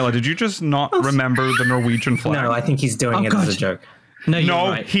 Mela, did you just not remember the Norwegian flag? No, I think he's doing Oh, it as a God. joke. No, you're No,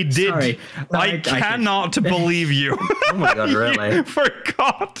 right. he did. Sorry. No, I did. cannot believe you. Oh my god, really? You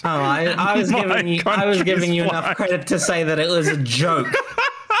forgot. Oh, I was My giving you country's enough flag. credit to say that it was a joke.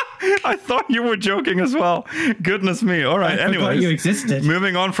 I thought you were joking as well. Goodness me. All right. I forgot Anyways, you existed.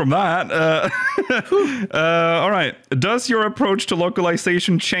 moving on from that. All right. Does your approach to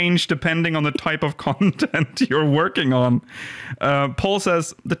localization change depending on the type of content you're working on? Paul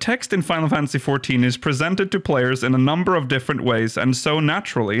says the text in Final Fantasy XIV is presented to players in a number of different ways, and so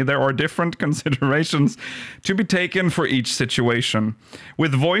naturally there are different considerations to be taken for each situation.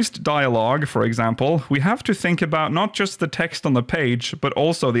 With voiced dialogue, for example, we have to think about not just the text on the page, but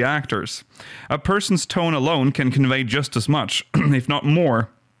also the actors. A person's tone alone can convey just as much, if not more,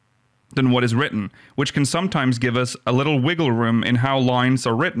 than what is written, which can sometimes give us a little wiggle room in how lines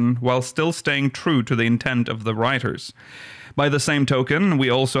are written while still staying true to the intent of the writers. By the same token, we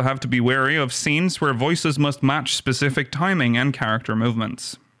also have to be wary of scenes where voices must match specific timing and character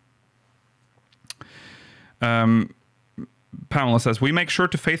movements. Pamela says, we make sure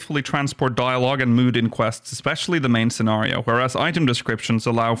to faithfully transport dialogue and mood in quests, especially the main scenario, whereas item descriptions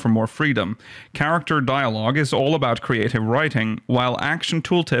allow for more freedom. Character dialogue is all about creative writing, while action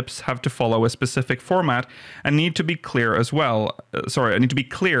tooltips have to follow a specific format and need to be clear as well. Need to be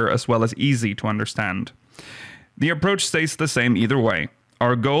clear as well as easy to understand. The approach stays the same either way.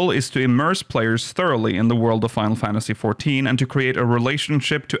 Our goal is to immerse players thoroughly in the world of Final Fantasy XIV and to create a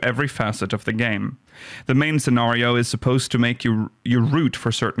relationship to every facet of the game. The main scenario is supposed to make you root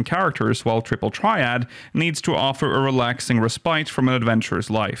for certain characters, while Triple Triad needs to offer a relaxing respite from an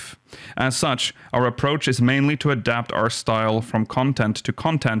adventurer's life. As such, our approach is mainly to adapt our style from content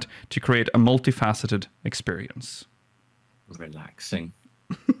to create a multifaceted experience. Relaxing.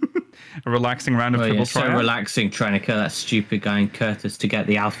 A relaxing round of Triple So Triad? relaxing trying to kill that stupid guy in Curtis to get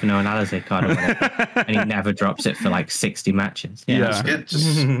the Alpha No Analysis card or whatever. And he never drops it for like 60 matches. Yeah.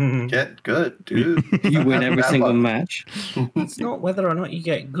 Get good, dude. You win every Bad single luck. match. It's not whether or not you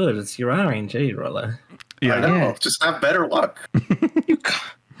get good, it's your RNG, Rollo. Yeah. I know. Yeah. Just have better luck.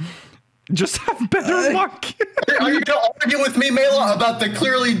 Just have better luck. Are you gonna argue with me, Mela, about the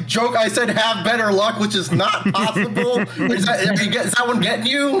clearly joke I said have better luck, which is not possible? Is that one getting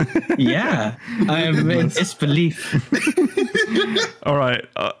you? Yeah. I am in disbelief. All right.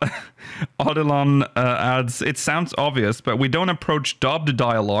 Odilon adds, it sounds obvious, but we don't approach dubbed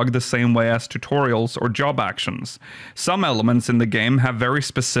dialogue the same way as tutorials or job actions. Some elements in the game have very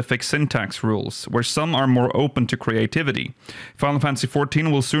specific syntax rules, where some are more open to creativity. Final Fantasy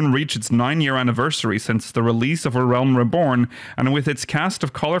XIV will soon reach its 9-year anniversary since the release of A Realm Reborn, and with its cast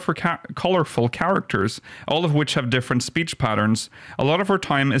of colorful characters, all of which have different speech patterns, a lot of our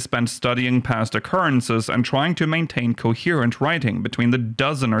time is spent studying past occurrences and trying to maintain coherent writing between the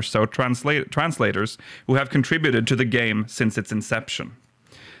dozen or so translators who have contributed to the game since its inception.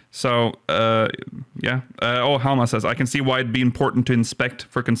 So, yeah. Halma says, I can see why it'd be important to inspect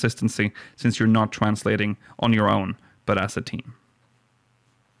for consistency since you're not translating on your own, but as a team.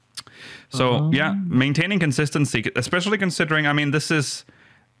 So, yeah, maintaining consistency, especially considering,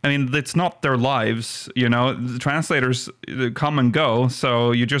 it's not their lives, you know, the translators come and go.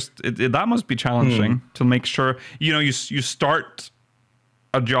 So you just, that must be challenging to make sure, you know, you start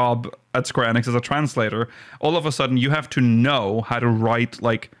a job at Square Enix as a translator. All of a sudden you have to know how to write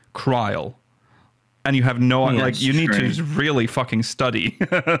like Kryl. And you have no, you need to really fucking study.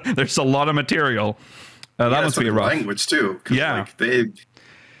 There's a lot of material. That must be rough. Language too. Yeah.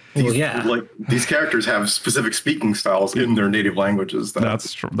 Like these characters have specific speaking styles in their native languages.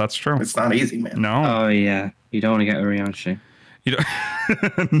 That's true. It's not easy, man. No. Oh, yeah. You don't want to get Urianshi. You don't,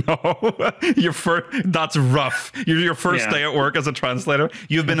 no, that's rough. Your first day at work as a translator,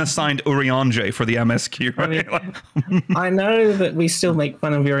 you've been assigned Urianger for the MSQ, right? I know that we still make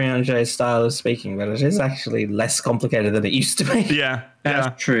fun of Urianger's style of speaking, but it is actually less complicated than it used to be. Yeah,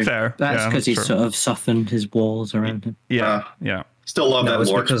 That's true. Fair. That's because he's sort of softened his walls around him. Yeah. Still love that It's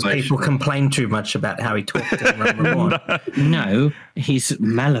lore because explanation. people complain too much about how he talked in Reborn. No, he's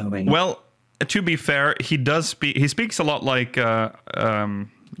mellowing. Well, to be fair, he does speak. He speaks a lot like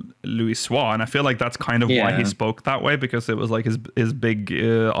Louis Soir, and I feel like that's kind of why he spoke that way, because it was like his big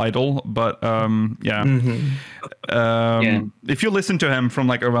idol. But if you listen to him from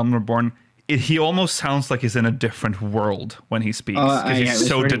like A Realm Reborn, he almost sounds like he's in a different world when he speaks, because he's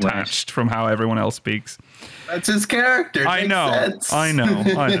so really detached from how everyone else speaks. That's his character. I know.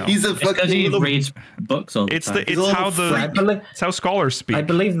 He's a because he reads books all the time. It's how scholars speak. I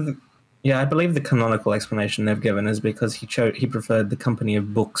believe the canonical explanation they've given is because he preferred the company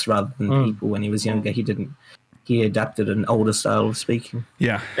of books rather than people when he was younger. He adapted an older style of speaking.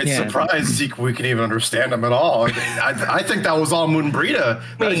 Yeah. It's surprised we can even understand him at all. I think that was all Moonbrita.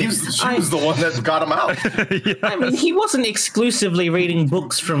 She was the one that got him out. I mean, he wasn't exclusively reading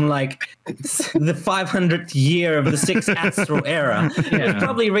books from like the 500th year of the 6th Astral era. He was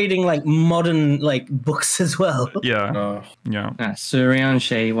probably reading like modern like books as well. Yeah. That's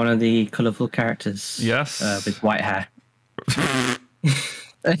Urianger, one of the colourful characters. Yes. With white hair.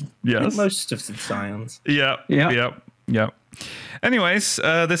 Yes. Most of the scions. Yeah. Anyways,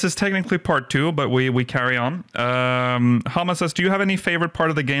 this is technically part 2, but we carry on. Hama says, do you have any favorite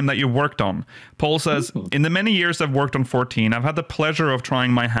part of the game that you worked on? Paul says, in the many years I've worked on 14, I've had the pleasure of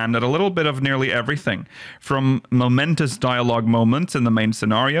trying my hand at a little bit of nearly everything, from momentous dialogue moments in the main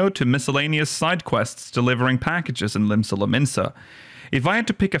scenario to miscellaneous side quests delivering packages in Limsa Lominsa. If I had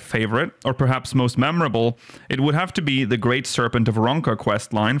to pick a favorite, or perhaps most memorable, it would have to be the Great Serpent of Ronka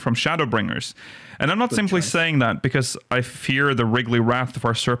quest line from Shadowbringers. And I'm not simply saying that because I fear the wriggly wrath of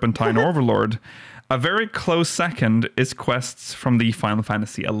our serpentine overlord. A very close second is quests from the Final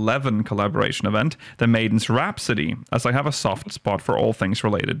Fantasy XI collaboration event, The Maiden's Rhapsody, as I have a soft spot for all things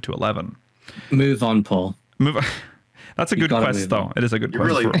related to 11. Move on, Paul. That's a good quest, though. It is a good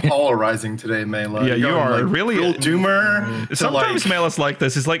quest. You're really polarizing today, Mela. Yeah, you are like really real doomer. Sometimes Mela's like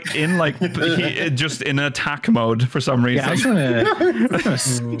this. He's like in just in attack mode for some reason. Yeah, I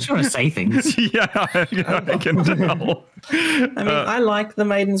just want to say things. Yeah, I can tell. I mean, I like The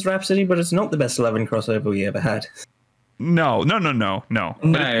Maiden's Rhapsody, but it's not the best 11 crossover we ever had. No.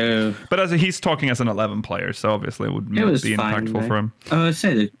 But he's talking as an 11 player, so obviously it would be impactful for him. I'd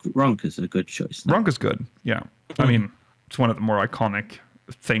say that Ronka's a good choice. Ronka's good, yeah. I mean, it's one of the more iconic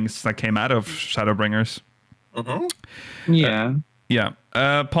things that came out of Shadowbringers.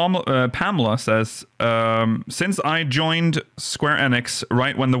 Pamela says, since I joined Square Enix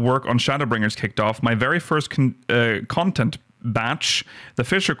right when the work on Shadowbringers kicked off, my very first content batch, the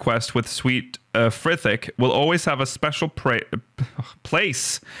Fisher Quest with Sweet Frithik, will always have a special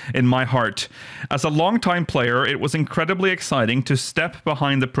place in my heart. As a longtime player, it was incredibly exciting to step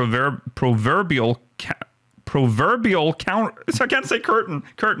behind the proverbial counter. So I can't say curtain.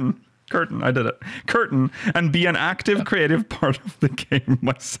 I did it. Curtain, and be an active, creative part of the game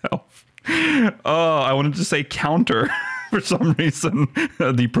myself. Oh, I wanted to say counter for some reason.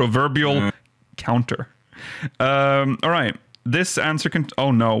 The proverbial counter. All right. This answer can.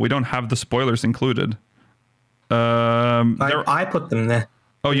 Oh no, we don't have the spoilers included. I put them there.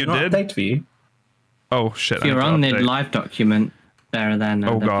 Oh, you did? Update for you. Oh shit! If you're on the live document, there then.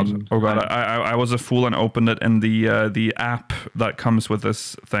 Oh god! I was a fool and opened it in the app that comes with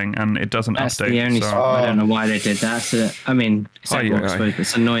this thing, and it doesn't That's update. The only. I don't know why they did that. So, I mean,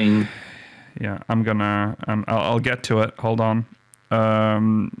 it's annoying. Yeah, I'm gonna. I'll get to it. Hold on.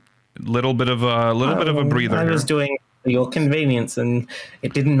 Little bit of a breather. I was doing for your convenience, and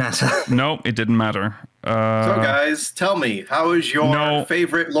it didn't matter. No, it didn't matter. So, guys, tell me, how is your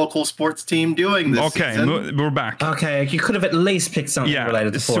favorite local sports team doing this season? We're back. Okay, you could have at least picked something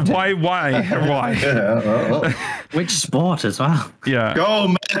related to 14. Why? Which sport as well? Yeah. Go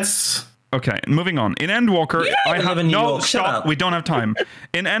Mets! Okay, moving on. In Endwalker, stop. We don't have time.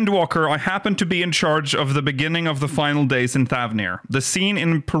 In Endwalker, I happen to be in charge of the beginning of the final days in Thavnir. The scene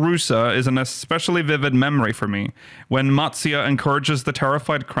in Perusa is an especially vivid memory for me, when Matsuya encourages the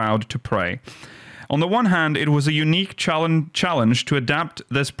terrified crowd to pray. On the one hand, it was a unique challenge to adapt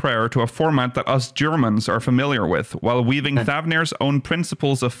this prayer to a format that us Germans are familiar with, while weaving Thavnir's own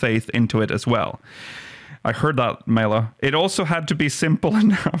principles of faith into it as well. I heard that, Mela. It also had to be simple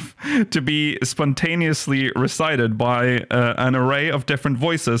enough to be spontaneously recited by an array of different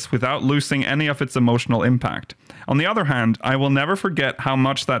voices without losing any of its emotional impact. On the other hand, I will never forget how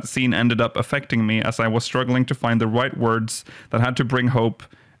much that scene ended up affecting me as I was struggling to find the right words that had to bring hope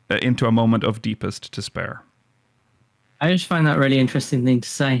into a moment of deepest despair. I just find that a really interesting thing to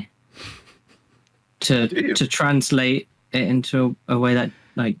say. To translate it into a way that,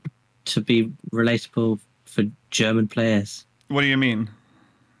 like, to be relatable for German players. What do you mean?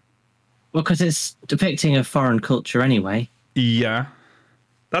 Well, because it's depicting a foreign culture anyway. Yeah,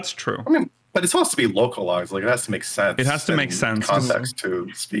 that's true. I mean, but it's supposed to be localized. Like, it has to make sense. It has to make sense. Context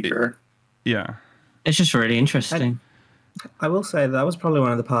to speaker. Yeah. It's just really interesting. I will say that was probably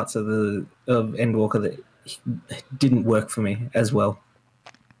one of the parts of Endwalker that didn't work for me as well.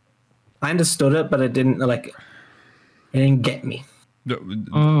 I understood it, but it didn't get me.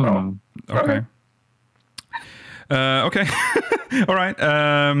 Oh, okay. Okay. All right.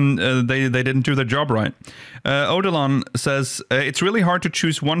 They didn't do their job right. Odilon says, it's really hard to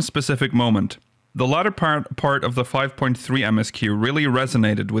choose one specific moment. The latter part of the 5.3 MSQ really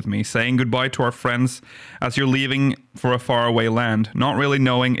resonated with me, saying goodbye to our friends as you're leaving for a faraway land, not really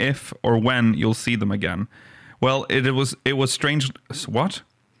knowing if or when you'll see them again. Well, it was strange. What?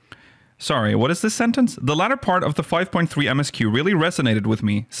 Sorry, what is this sentence? The latter part of the 5.3 MSQ really resonated with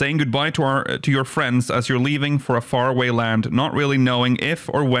me, saying goodbye to your friends as you're leaving for a faraway land, not really knowing if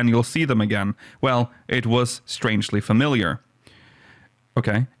or when you'll see them again. Well, it was strangely familiar.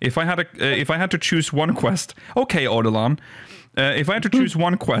 Okay, if I had to choose one quest, okay, Odilon. If I had to choose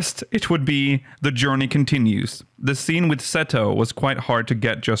one quest, it would be The Journey Continues. The scene with Seto was quite hard to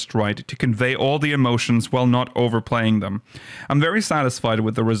get just right, to convey all the emotions while not overplaying them. I'm very satisfied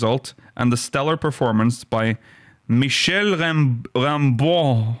with the result, and the stellar performance by Michel Rambo.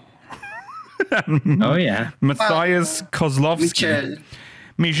 Oh, yeah. Matthias Kozlovsky.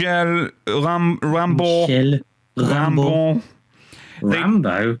 Michel Rambo. Rambo?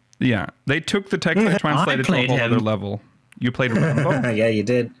 Yeah, they took the text and translated to a whole other level. You played Rambo? Yeah, you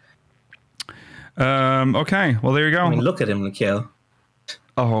did. Okay, well, there you go. I mean, look at him, Nikhil.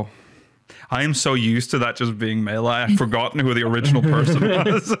 Oh, I am so used to that just being Mela. I've forgotten who the original person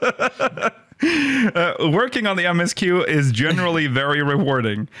was. Working on the MSQ is generally very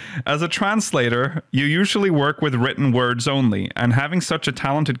rewarding. As a translator, you usually work with written words only, and having such a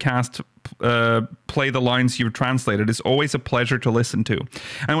talented cast play the lines you've translated is always a pleasure to listen to.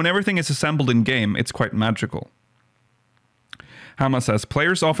 And when everything is assembled in game, it's quite magical. Hama says,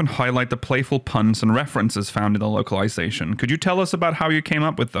 players often highlight the playful puns and references found in the localization. Could you tell us about how you came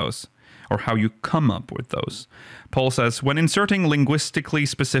up with those? Or how you come up with those? Paul says, when inserting linguistically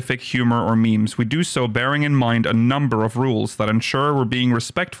specific humor or memes, we do so bearing in mind a number of rules that ensure we're being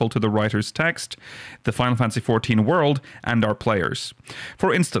respectful to the writer's text, the Final Fantasy XIV world, and our players.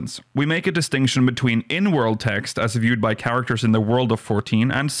 For instance, we make a distinction between in-world text as viewed by characters in the world of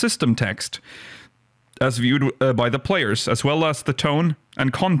 14 and system text as viewed by the players, as well as the tone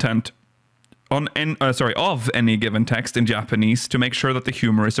and content of any given text in Japanese to make sure that the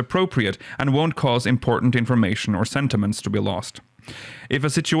humor is appropriate and won't cause important information or sentiments to be lost. If a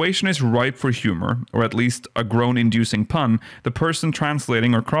situation is ripe for humor, or at least a groan-inducing pun, the person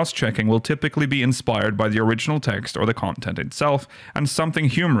translating or cross-checking will typically be inspired by the original text or the content itself, and something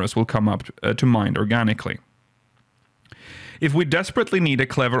humorous will come up to mind organically. If we desperately need a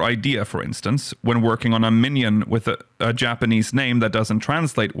clever idea, for instance, when working on a minion with a Japanese name that doesn't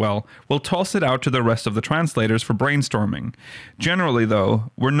translate well, we'll toss it out to the rest of the translators for brainstorming. Generally,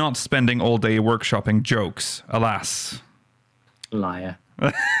 though, we're not spending all day workshopping jokes, alas. Liar.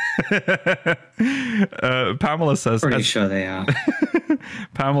 Pamela says... Pretty sure they are.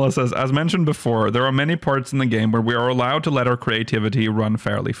 Pamela says, as mentioned before, there are many parts in the game where we are allowed to let our creativity run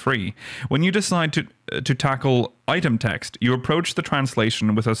fairly free. When you decide to tackle item text, you approach the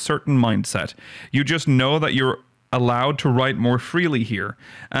translation with a certain mindset. You just know that you're allowed to write more freely here.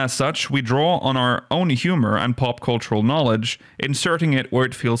 As such, we draw on our own humor and pop cultural knowledge, inserting it where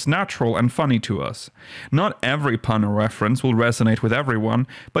it feels natural and funny to us. Not every pun or reference will resonate with everyone,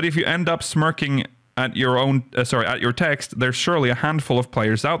 but if you end up smirking at your text, there's surely a handful of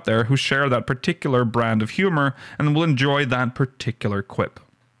players out there who share that particular brand of humor and will enjoy that particular quip.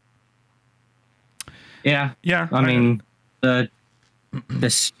 Yeah. I mean, the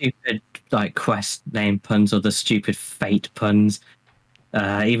stupid quest name puns or the stupid fate puns,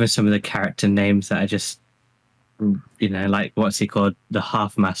 even some of the character names that are just, what's he called? The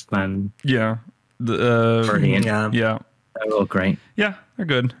half-mast man. Yeah. Brilliant. Yeah. They're all great. Yeah, they're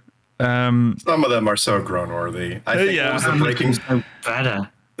good. Some of them are so groan-worthy. I think better.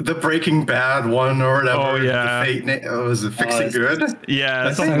 the Breaking Bad one or whatever. Oh, yeah. The fate was it Fixing Good? Yeah,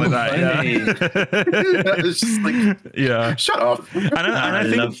 That's something so like that. Yeah. It's just like, Yeah. shut up.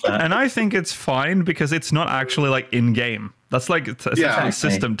 And I think it's fine because it's not actually like in game. That's like essentially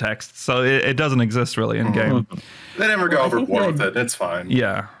system text, so it doesn't exist really in game. They never go overboard with it. It's fine.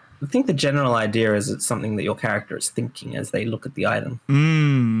 Yeah. I think the general idea is it's something that your character is thinking as they look at the item.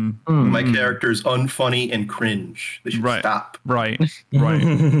 My character's unfunny and cringe. They should stop. Right.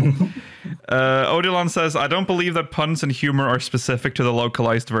 Odilon says, I don't believe that puns and humor are specific to the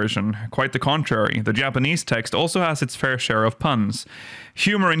localized version. Quite the contrary. The Japanese text also has its fair share of puns.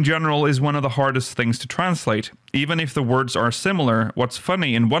 Humor in general is one of the hardest things to translate. Even if the words are similar, what's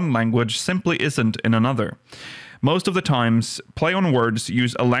funny in one language simply isn't in another. Most of the times, play on words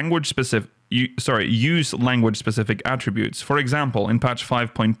use language-specific attributes. For example, in patch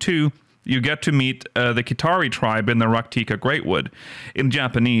 5.2, you get to meet the Kitari tribe in the Raktika Greatwood. In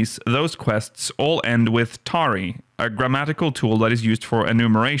Japanese, those quests all end with tari, a grammatical tool that is used for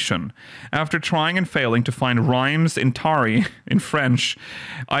enumeration. After trying and failing to find rhymes in tari in French,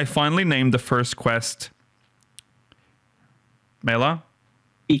 I finally named the first quest... Mela?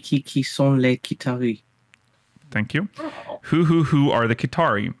 Qui sont les Kitari? Thank you. Who are the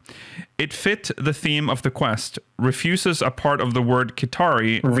Kitari? It fit the theme of the quest. Reuses a part of the word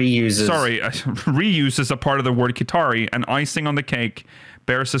Kitari. Reuses a part of the word Kitari, and icing on the cake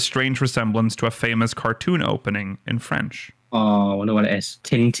bears a strange resemblance to a famous cartoon opening in French. Oh, I wonder what it is.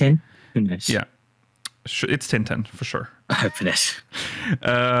 Tintin? Who knows? Yeah. It's Tintin, for sure. I hope it is.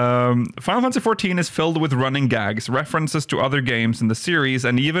 Final Fantasy XIV is filled with running gags, references to other games in the series,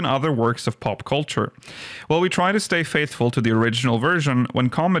 and even other works of pop culture. While we try to stay faithful to the original version, when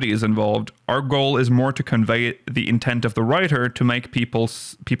comedy is involved, our goal is more to convey the intent of the writer to make people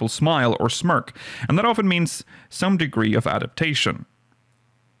smile or smirk, and that often means some degree of adaptation.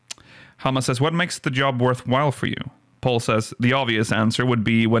 Hama says, what makes the job worthwhile for you? Paul says, the obvious answer would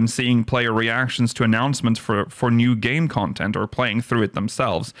be when seeing player reactions to announcements for new game content or playing through it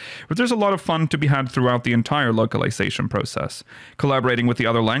themselves. But there's a lot of fun to be had throughout the entire localization process. Collaborating with the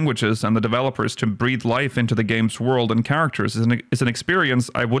other languages and the developers to breathe life into the game's world and characters is an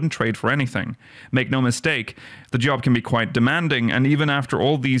experience I wouldn't trade for anything. Make no mistake, the job can be quite demanding, and even after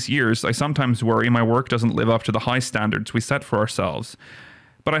all these years, I sometimes worry my work doesn't live up to the high standards we set for ourselves.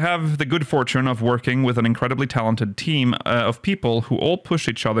 But I have the good fortune of working with an incredibly talented team of people who all push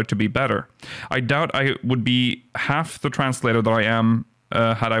each other to be better. I doubt I would be half the translator that I am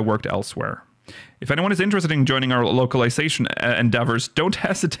had I worked elsewhere. If anyone is interested in joining our localization endeavors, don't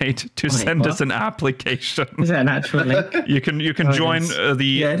hesitate to send us an application. Is that an actual link? You can join the...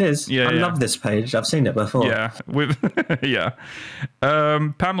 Yeah, it is. I love this page. I've seen it before. Yeah.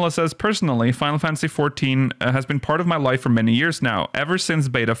 Pamela says, personally, Final Fantasy XIV has been part of my life for many years now, ever since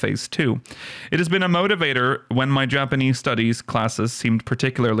Beta Phase 2. It has been a motivator when my Japanese studies classes seemed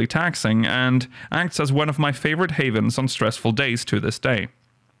particularly taxing, and acts as one of my favorite havens on stressful days to this day.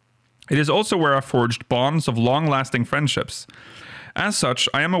 It is also where I forged bonds of long-lasting friendships. As such,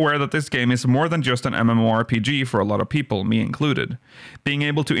 I am aware that this game is more than just an MMORPG for a lot of people, me included. Being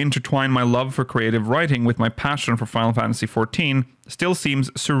able to intertwine my love for creative writing with my passion for Final Fantasy XIV still seems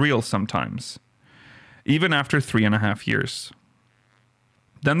surreal sometimes, even after 3.5 years.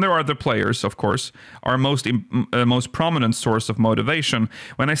 Then there are the players, of course, our most prominent source of motivation.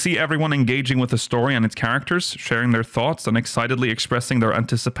 When I see everyone engaging with the story and its characters, sharing their thoughts and excitedly expressing their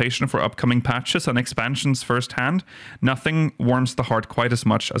anticipation for upcoming patches and expansions firsthand, nothing warms the heart quite as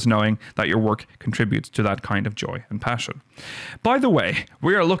much as knowing that your work contributes to that kind of joy and passion. By the way,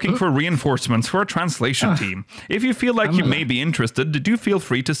 we are looking for reinforcements for a translation team. If you feel like you may be interested, do feel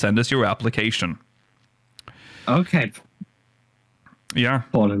free to send us your application. Okay. Yeah.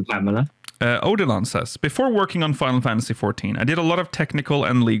 Paul and Pamela. Odilon says, before working on Final Fantasy XIV, I did a lot of technical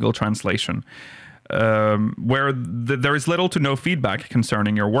and legal translation, where there is little to no feedback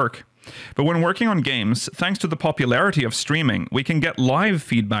concerning your work. But when working on games, thanks to the popularity of streaming, we can get live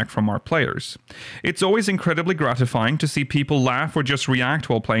feedback from our players. It's always incredibly gratifying to see people laugh or just react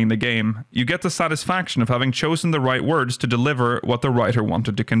while playing the game. You get the satisfaction of having chosen the right words to deliver what the writer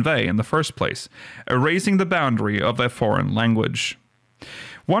wanted to convey in the first place, erasing the boundary of a foreign language.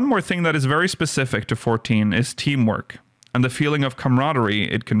 One more thing that is very specific to 14 is teamwork, and the feeling of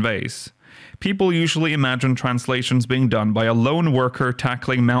camaraderie it conveys. People usually imagine translations being done by a lone worker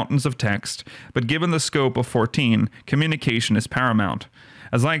tackling mountains of text, but given the scope of 14, communication is paramount.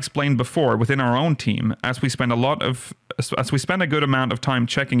 As I explained before, within our own team, as we spend a good amount of time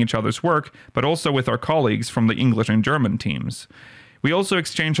checking each other's work, but also with our colleagues from the English and German teams. We also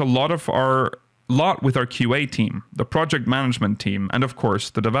exchange a lot of our lot with our QA team, the project management team, and of course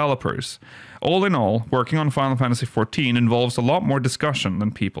the developers. All in all, working on Final Fantasy XIV involves a lot more discussion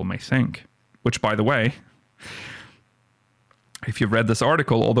than people may think. Which, by the way, if you've read this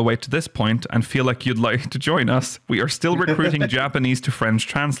article all the way to this point and feel like you'd like to join us, we are still recruiting Japanese to French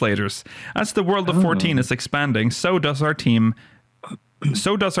translators. As the world of 14 is expanding, so does our team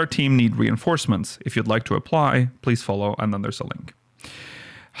need reinforcements. If you'd like to apply, please follow, and then there's a link.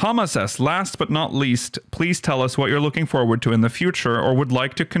 Hama says, last but not least, please tell us what you're looking forward to in the future or would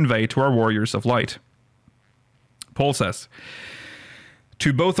like to convey to our Warriors of Light. Paul says,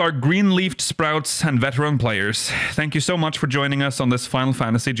 to both our green-leafed sprouts and veteran players, thank you so much for joining us on this Final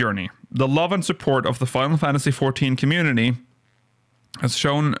Fantasy journey. The love and support of the Final Fantasy XIV community has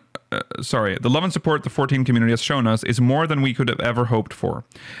shown... the love and support the 14 community has shown us is more than we could have ever hoped for.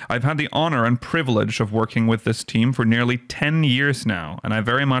 I've had the honor and privilege of working with this team for nearly 10 years now, and I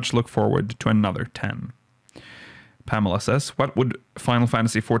very much look forward to another 10. Pamela says, what would Final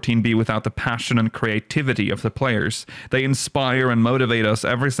Fantasy XIV be without the passion and creativity of the players? They inspire and motivate us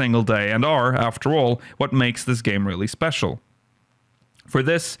every single day and are, after all, what makes this game really special. For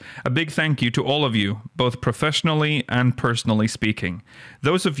this, a big thank you to all of you, both professionally and personally speaking.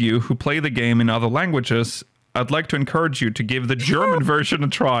 Those of you who play the game in other languages, I'd like to encourage you to give the German version a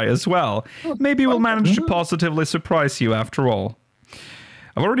try as well. Maybe we'll manage to positively surprise you after all.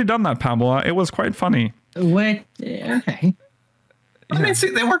 I've already done that, Pamela. It was quite funny. Wait, okay. I mean, see,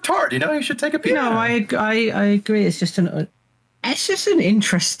 they worked hard, you know? You should take a peek. No, I agree. It's just an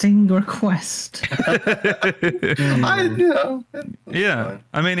interesting request. Yeah,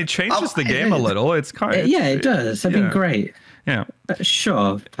 I mean, it changes the game a little. It's kind of... Yeah, it does. That'd be great. Yeah.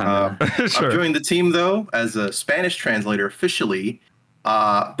 Sure. Sure. I'm joining the team, though, as a Spanish translator officially,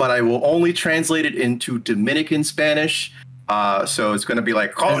 but I will only translate it into Dominican Spanish. So it's going to be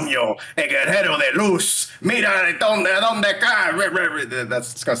like, Coño, el guerrero de luz, mira donde cae.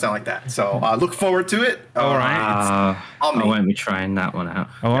 That's going to sound like that. So look forward to it. All right. I won't be trying that one out.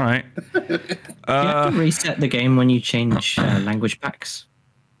 All right. You have to reset the game when you change language packs.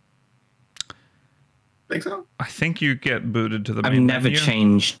 Think so? I think you get booted to the I've main never menu.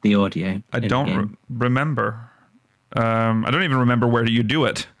 changed the audio. I don't remember. I don't even remember where you do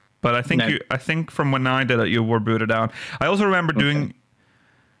it. But I think I think from when I did it, you were booted out. I also remember doing.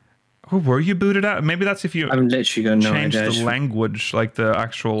 Oh, were you booted out? Maybe that's if you. I'm literally going to change the language, like the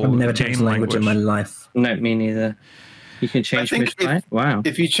actual. I've never changed the language in my life. No, me neither. You can change which line? Wow.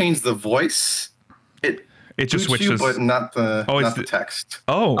 If you change the voice, it just switches, you, but not the text.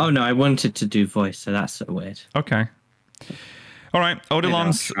 Oh no, I wanted to do voice, so that's so weird. Okay. All right,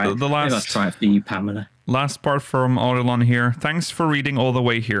 Odilon's the last. Maybe I'll try it for you, Pamela. Last part from Odilon here. Thanks for reading all the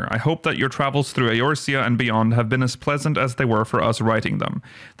way here. I hope that your travels through Eorzea and beyond have been as pleasant as they were for us writing them.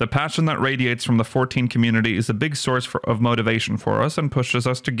 The passion that radiates from the 14 community is a big source of motivation for us and pushes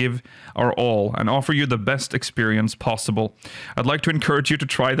us to give our all and offer you the best experience possible. I'd like to encourage you to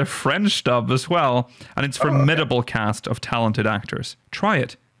try the French dub as well, and its formidable cast of talented actors. Try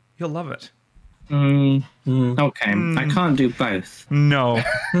it. You'll love it. Okay, I can't do both. No,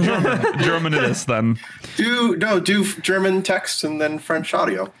 German it is then. Do German text and then French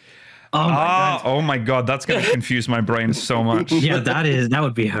audio. Oh my god, that's gonna confuse my brain so much. Yeah, that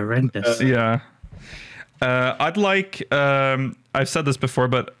would be horrendous. Yeah, I'd like. I've said this before,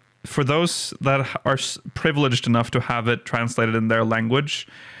 but for those that are privileged enough to have it translated in their language,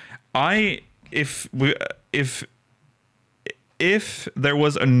 if there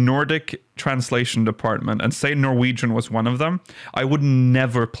was a Nordic translation department and say Norwegian was one of them, I would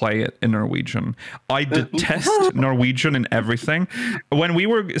never play it in Norwegian. I detest Norwegian in everything. When we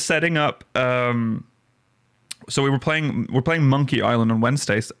were setting up, so we're playing Monkey Island on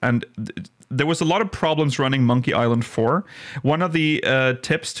Wednesdays, and there was a lot of problems running Monkey Island 4. One of the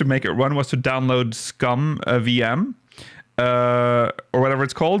tips to make it run was to download Scum VM, or whatever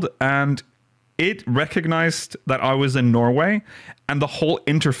it's called, and it recognized that I was in Norway, and the whole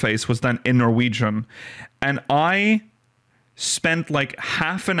interface was then in Norwegian. And I spent like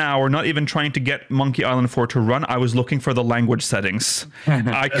half an hour not even trying to get Monkey Island 4 to run. I was looking for the language settings.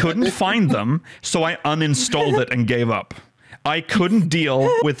 I couldn't find them, so I uninstalled it and gave up. I couldn't deal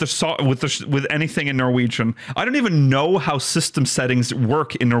with with anything in Norwegian. I don't even know how system settings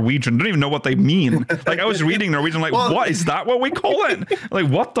work in Norwegian. I don't even know what they mean. Like, I was reading Norwegian, like, what is that? What we call it? Like,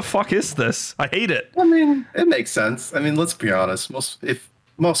 what the fuck is this? I hate it. I mean, it makes sense. I mean, let's be honest.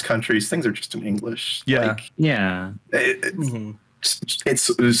 Most countries, things are just in English. Yeah. Like, yeah. It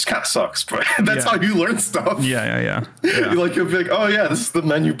just kind of sucks, but that's how you learn stuff. Yeah. You'll be like, oh yeah, this is the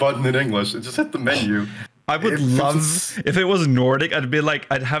menu button in English. And just hit the menu. I would love if it was Nordic.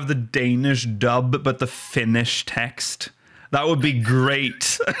 I'd have the Danish dub, but the Finnish text. That would be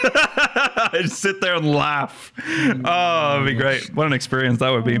great. I'd sit there and laugh. Oh, it'd be great. What an experience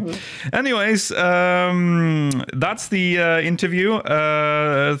that would be. Anyways, that's the interview.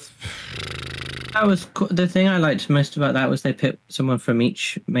 That was the thing I liked most about that was they picked someone from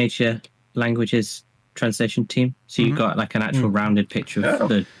each major languages translation team, so you got like an actual rounded picture of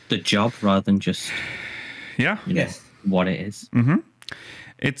the job rather than just what it is.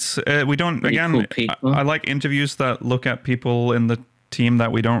 It's we don't Pretty again. cool I like interviews that look at people in the team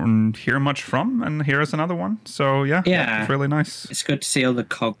that we don't hear much from, and here is another one. So yeah, it's really nice. It's good to see all the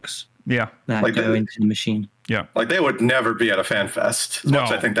cogs that go into the machine. Yeah, like they would never be at a fan fest. As much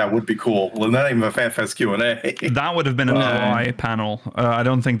I think that would be cool. Well, not even a fan fest Q&A. That would have been a dry panel. I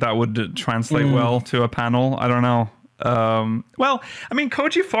don't think that would translate well to a panel. I don't know. Well, I mean,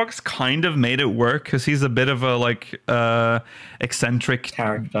 Koji Fox kind of made it work because he's a bit of a eccentric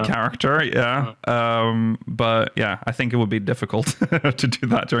character. Yeah. But yeah, I think it would be difficult to do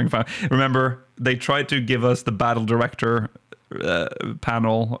that during fan. Remember, they tried to give us the battle director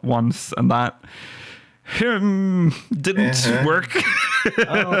panel once, and that didn't work.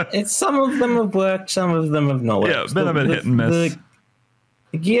 Some of them have worked, some of them have not worked. Yeah, been a bit hit and miss.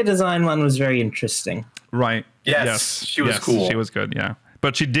 The gear design one was very interesting. Right. Yes, she was cool. She was good, yeah.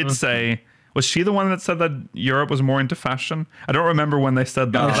 But she did say, was she the one that said that Europe was more into fashion? I don't remember when they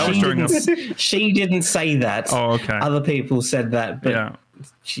said that. That was during she didn't say that. Oh, okay. Other people said that, but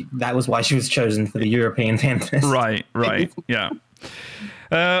that was why she was chosen for the European Fan Fest. Right, yeah.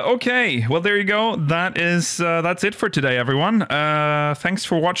 Okay, well, there you go. That's it for today, everyone. Thanks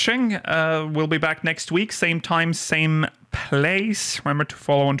for watching. We'll be back next week, same time, same place. Remember to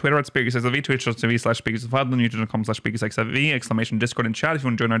follow on Twitter at SpeakersXIV, twitch.tv/SpeakersXIV, youtube.com/SpeakersXIV, exclamation Discord and chat if you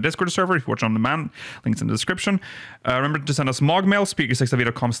want to join our Discord server, if you watch on demand, links in the description. Remember to send us MogMail,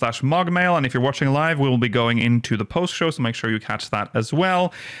 SpeakersXIV.com/MogMail, and if you're watching live, we will be going into the post show, so make sure you catch that as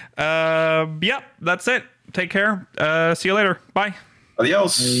well. Yeah, that's it. Take care. See you later. Bye.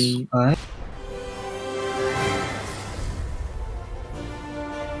 Adios. Bye.